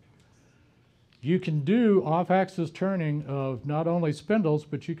 So you can do off-axis turning of not only spindles,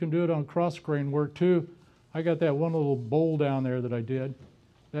 but you can do it on cross-grain work too. I got that one little bowl down there that I did.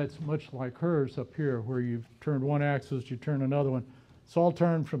 That's much like hers up here, where you've turned one axis, you turn another one. It's all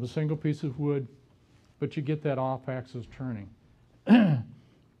turned from a single piece of wood, but you get that off-axis turning.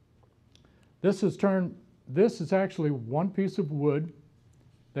 This is actually one piece of wood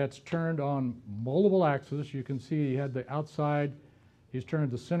that's turned on multiple axes. You can see he had the outside, he's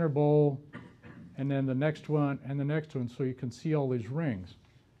turned the center bowl, and then the next one, and the next one, so you can see all these rings.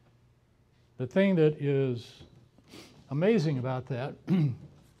 The thing that is amazing about that, and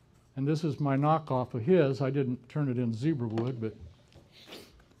this is my knockoff of his, I didn't turn it in zebra wood, but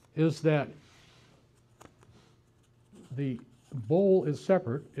is that the bowl is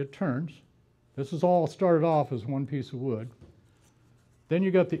separate, it turns. This is all started off as one piece of wood. Then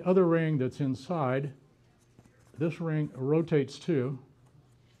you got the other ring that's inside. This ring rotates too.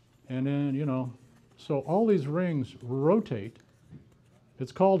 And then, you know, so all these rings rotate.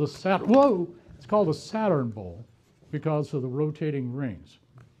 It's called a it's called a Saturn bowl because of the rotating rings.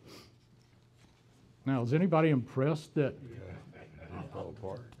 Now, is anybody impressed that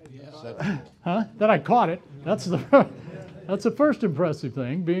that I caught it? That's the first impressive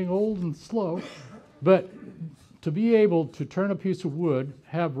thing, being old and slow. But to be able to turn a piece of wood,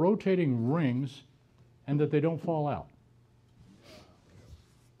 have rotating rings, and that they don't fall out.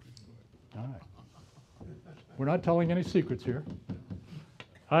 All right. We're not telling any secrets here.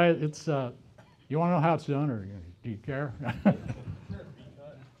 You want to know how it's done, or do you care?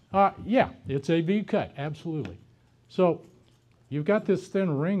 Yeah, it's a V cut, absolutely. So you've got this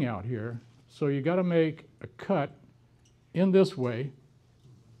thin ring out here, so you got to make a cut in this way.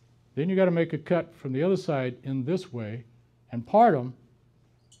 Then you got to make a cut from the other side in this way and part them,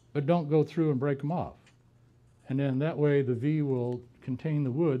 but don't go through and break them off. And then that way the V will contain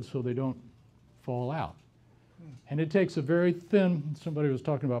the wood so they don't fall out. And it takes a very thin, somebody was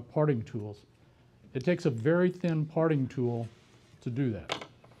talking about parting tools. It takes a very thin parting tool to do that.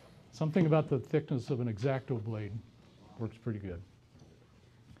 Something about the thickness of an X-Acto blade works pretty good.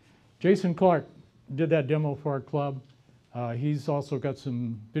 Jason Clark did that demo for our club. He's also got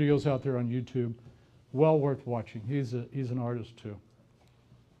some videos out there on YouTube. Well worth watching. He's an artist too.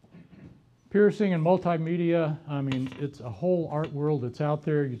 Piercing and multimedia, I mean, it's a whole art world that's out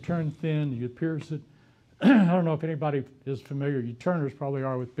there. You turn thin, you pierce it. I don't know if anybody is familiar, you turners probably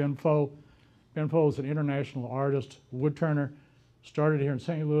are, with Ben Foe. Ben Foe is an international artist, woodturner, started here in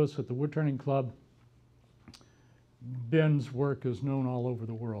St. Louis at the Woodturning Club. Ben's work is known all over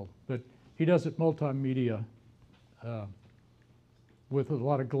the world, but he does it multimedia with a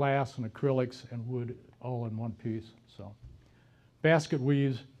lot of glass and acrylics and wood all in one piece. So, basket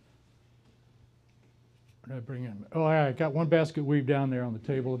weaves. What did I bring in? Oh, I got one basket weave down there on the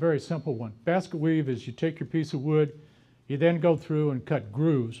table, a very simple one. Basket weave is you take your piece of wood, you then go through and cut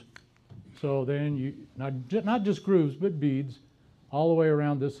grooves. So then you, not just grooves, but beads, all the way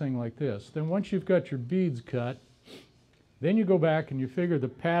around this thing like this. Then once you've got your beads cut, then you go back and you figure the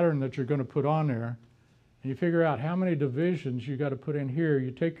pattern that you're going to put on there, and you figure out how many divisions you got to put in here.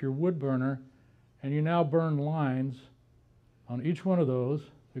 You take your wood burner, and you now burn lines on each one of those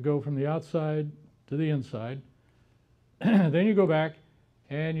to go from the outside to the inside. Then you go back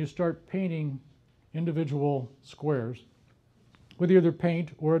and you start painting individual squares with either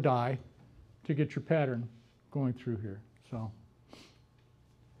paint or a dye to get your pattern going through here. So,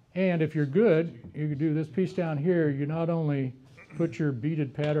 and if you're good, you can do this piece down here. You not only put your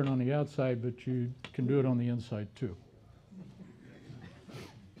beaded pattern on the outside, but you can do it on the inside too.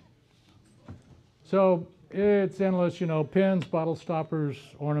 So it's endless, you know, pins, bottle stoppers,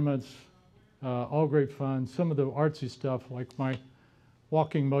 ornaments, all great fun. Some of the artsy stuff, like my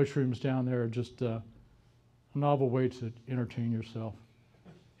walking mushrooms down there, are just a novel way to entertain yourself.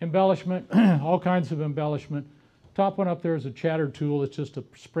 Embellishment, all kinds of embellishment. Top one up there is a chatter tool. It's just a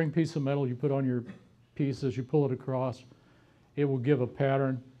spring piece of metal you put on your piece as you pull it across. It will give a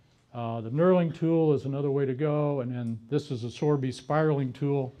pattern. The knurling tool is another way to go, and then this is a Sorby spiraling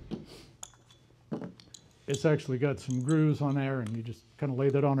tool. It's actually got some grooves on there, and you just kind of lay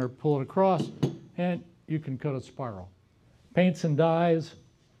that on there, pull it across, and you can cut a spiral. Paints and dyes,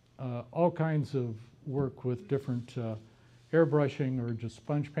 all kinds of work with different airbrushing or just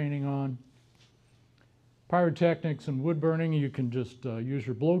sponge painting on. Pyrotechnics and wood burning, you can just use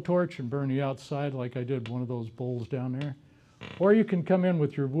your blowtorch and burn the outside like I did one of those bowls down there. Or you can come in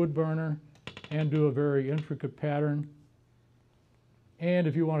with your wood burner and do a very intricate pattern. And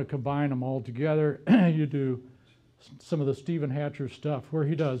if you want to combine them all together, you do some of the Stephen Hatcher stuff where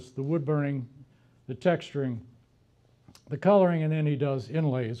he does the wood burning, the texturing, the coloring, and then he does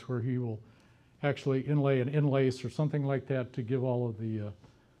inlays where he will actually inlay an inlace or something like that to give all of the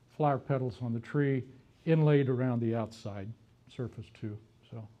flower petals on the tree inlaid around the outside surface too.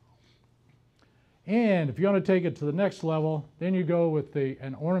 So, and if you want to take it to the next level, then you go with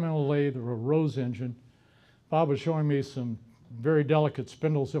an ornamental lathe or a rose engine. Bob was showing me some very delicate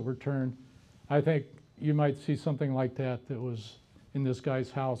spindles that were turned. I think you might see something like that that was in this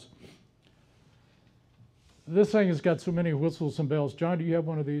guy's house. This thing has got so many whistles and bells. John, do you have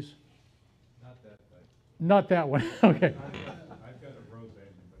one of these? Not that way. Not that one. Okay. I've got a rose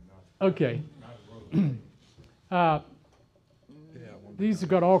engine, but not. Okay. Not a rose These have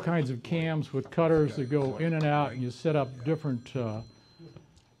got all kinds of cams with cutters that go in and out, and you set up different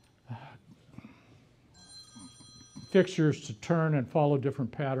fixtures to turn and follow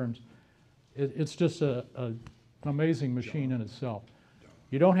different patterns. It's just an amazing machine in itself.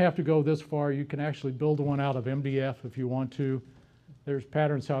 You don't have to go this far. You can actually build one out of MDF if you want to. There's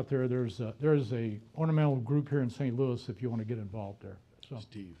patterns out there. There's a ornamental group here in St. Louis if you want to get involved there. So.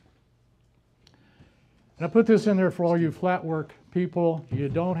 Steve. And I put this in there for all you flat work people. You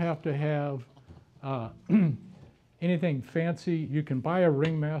don't have to have anything fancy. You can buy a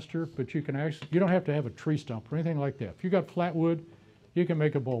ringmaster, but you don't have to have a tree stump or anything like that. If you got flat wood, you can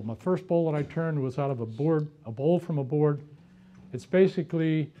make a bowl. My first bowl that I turned was out of a bowl from a board. It's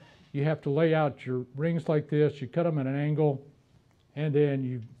basically, you have to lay out your rings like this, you cut them at an angle, and then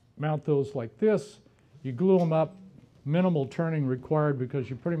you mount those like this. You glue them up, minimal turning required because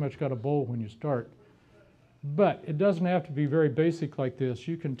you pretty much got a bowl when you start. But it doesn't have to be very basic like this.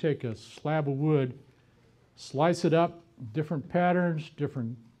 You can take a slab of wood, slice it up, different patterns,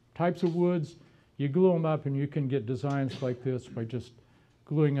 different types of woods. You glue them up and you can get designs like this by just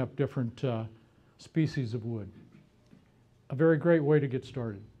gluing up different species of wood. A very great way to get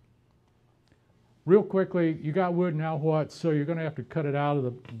started. Real quickly, you got wood, now what? So you're going to have to cut it out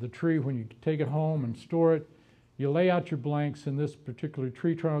of the tree when you take it home and store it. You lay out your blanks. In this particular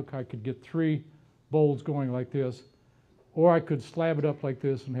tree trunk, I could get 3 bowls going like this, or I could slab it up like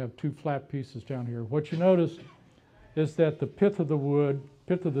this and have 2 flat pieces down here. What you notice is that the pith of the wood,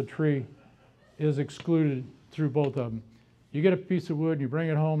 pith of the tree, is excluded through both of them. You get a piece of wood and you bring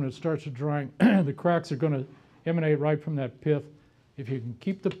it home and it starts to drying. The cracks are going to emanate right from that pith. If you can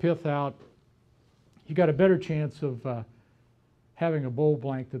keep the pith out, you got a better chance of having a bowl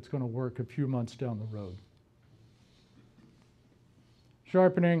blank that's going to work a few months down the road.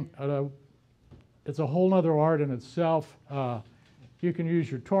 Sharpening, it's a whole other art in itself. You can use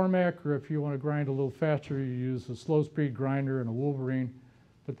your Tormek, or if you want to grind a little faster, you use a slow speed grinder and a Wolverine.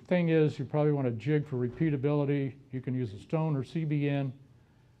 The thing is, you probably want a jig for repeatability. You can use a stone or CBN.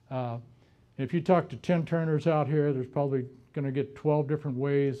 If you talk to 10 turners out here, there's probably going to get 12 different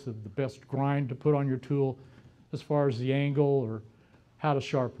ways of the best grind to put on your tool as far as the angle or how to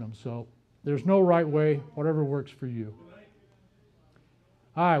sharpen them. So there's no right way, whatever works for you.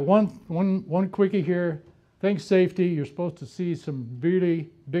 All right, one quickie here. Think safety. You're supposed to see some really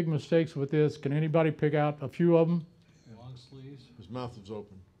big mistakes with this. Can anybody pick out a few of them? Long sleeves. His mouth is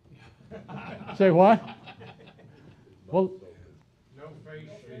open. Say what? Well, No face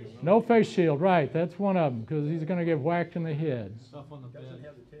shield. no face shield, right. That's one of them, because he's going to get whacked in the head. Stuff on the bed.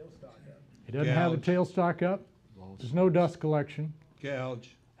 He doesn't have the tailstock up. There's no dust collection.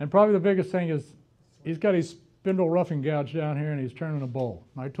 Gouge. And probably the biggest thing is he's got his spindle roughing gouge down here and he's turning a bowl.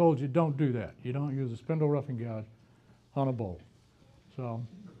 I told you, don't do that. You don't use a spindle roughing gouge on a bowl. So,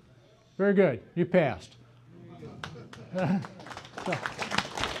 very good. You passed. When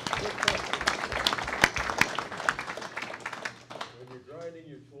you're grinding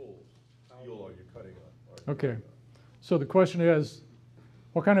your tools, fuel are you cutting on? Okay. So the question is,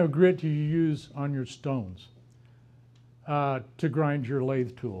 what kind of grit do you use on your stones to grind your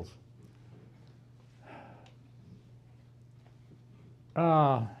lathe tools?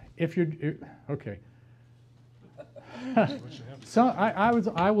 If you're okay. So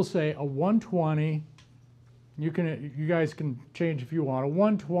I will say a 120. You guys can change if you want. A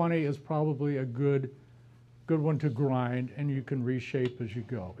 120 is probably a good one to grind, and you can reshape as you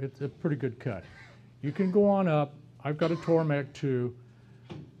go. It's a pretty good cut. You can go on up. I've got a Tormek too.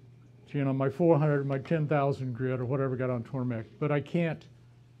 You know, my 400, my 10,000 grit or whatever got on Tormek, but I can't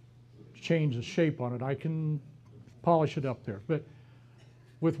change the shape on it. I can polish it up there. But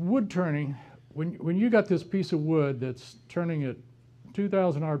with wood turning, when you got this piece of wood that's turning at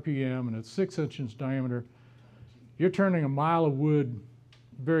 2,000 RPM and it's 6 inches diameter, you're turning a mile of wood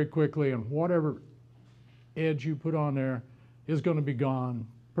very quickly, and whatever edge you put on there is going to be gone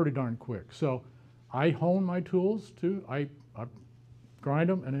pretty darn quick. So I hone my tools too. I grind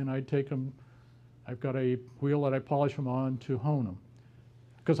them, and then I take them. I've got a wheel that I polish them on to hone them,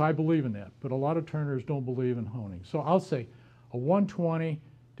 because I believe in that. But a lot of turners don't believe in honing. So I'll say a 120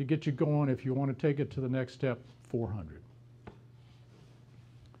 to get you going. If you want to take it to the next step, 400.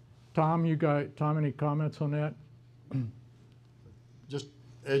 Tom, any comments on that?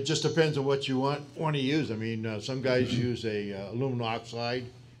 It just depends on what you want to use. I mean, some guys use a aluminum oxide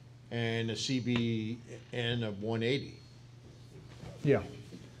and a CBN of 180. Yeah.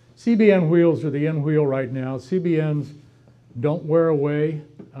 CBN wheels are the in wheel right now. CBNs don't wear away.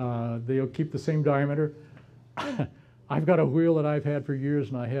 They'll keep the same diameter. I've got a wheel that I've had for years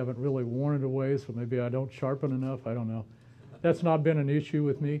and I haven't really worn it away, so maybe I don't sharpen enough. I don't know. That's not been an issue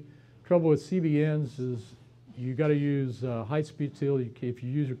with me. Trouble with CBNs is you got to use high-speed steel. If you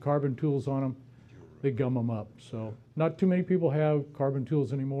use your carbon tools on them, they gum them up. So not too many people have carbon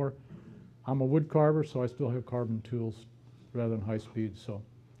tools anymore. I'm a wood carver, so I still have carbon tools rather than high speed. So,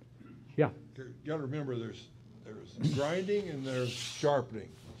 yeah. You got to remember, there's grinding and there's sharpening,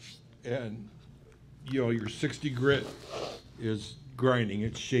 and you know your 60 grit is grinding,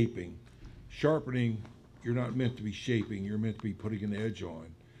 it's shaping. Sharpening, you're not meant to be shaping, you're meant to be putting an edge on.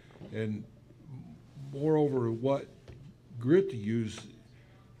 And moreover, what grit to use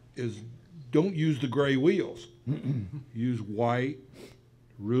is don't use the gray wheels. Use white,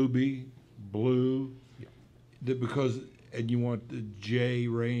 ruby, blue, and you want the J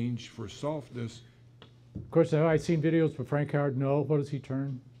range for softness. Of course, I've seen videos for Frank Howard. No, what does he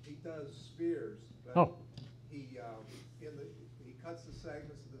turn? He does spheres. But Oh. He cuts the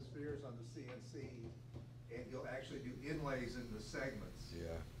segments of the spheres on the CNC, and he'll actually do inlays in the segments.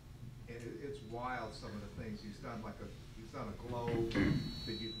 Yeah. And it's wild, some of the things he's done. He's done a globe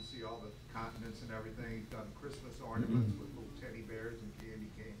that you can see all the continents and everything. He's done Christmas ornaments with little teddy bears and candy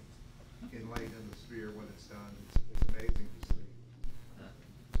canes inlaid in the sphere when it's done. It's amazing to see.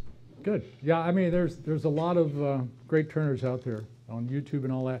 Good. Yeah, I mean, there's a lot of great turners out there on YouTube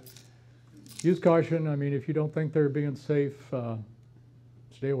and all that. Use caution. I mean, if you don't think they're being safe,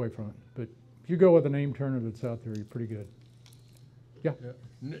 stay away from it. But if you go with a name turner that's out there, you're pretty good. Yeah.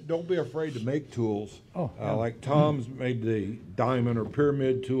 Don't be afraid to make tools. Oh, yeah. Like Tom's made the diamond or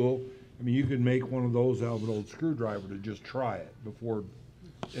pyramid tool. I mean, you could make one of those out of an old screwdriver to just try it before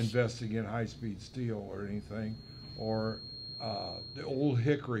investing in high-speed steel or anything. Or the old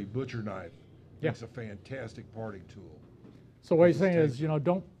hickory butcher knife makes a fantastic parting tool. So what he's saying is, you know,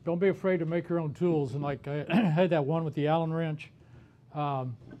 don't be afraid to make your own tools. And like I had that one with the Allen wrench.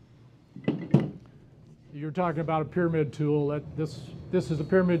 You're talking about a pyramid tool. This is a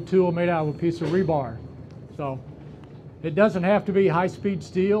pyramid tool made out of a piece of rebar. So It doesn't have to be high-speed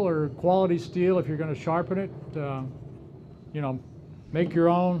steel or quality steel if you're going to sharpen it. You know, make your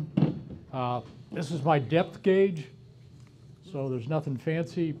own. This is my depth gauge, so there's nothing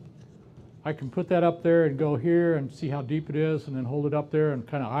fancy. I can put that up there and go here and see how deep it is, and then hold it up there and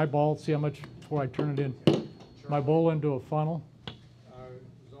kind of eyeball it, see how much before I turn it in my bowl into a funnel.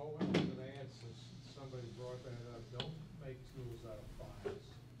 Somebody brought that up. Don't make tools out of files.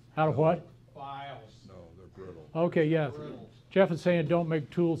 Out of what? Files. No, they're brittle. Okay, yeah. Jeff is saying don't make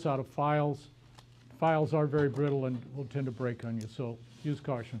tools out of files. Files are very brittle and will tend to break on you, so use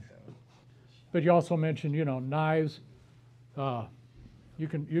caution. But you also mentioned, you know, knives. You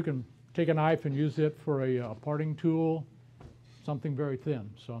can take a knife and use it for a parting tool, something very thin.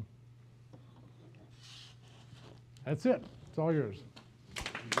 So that's it. It's all yours.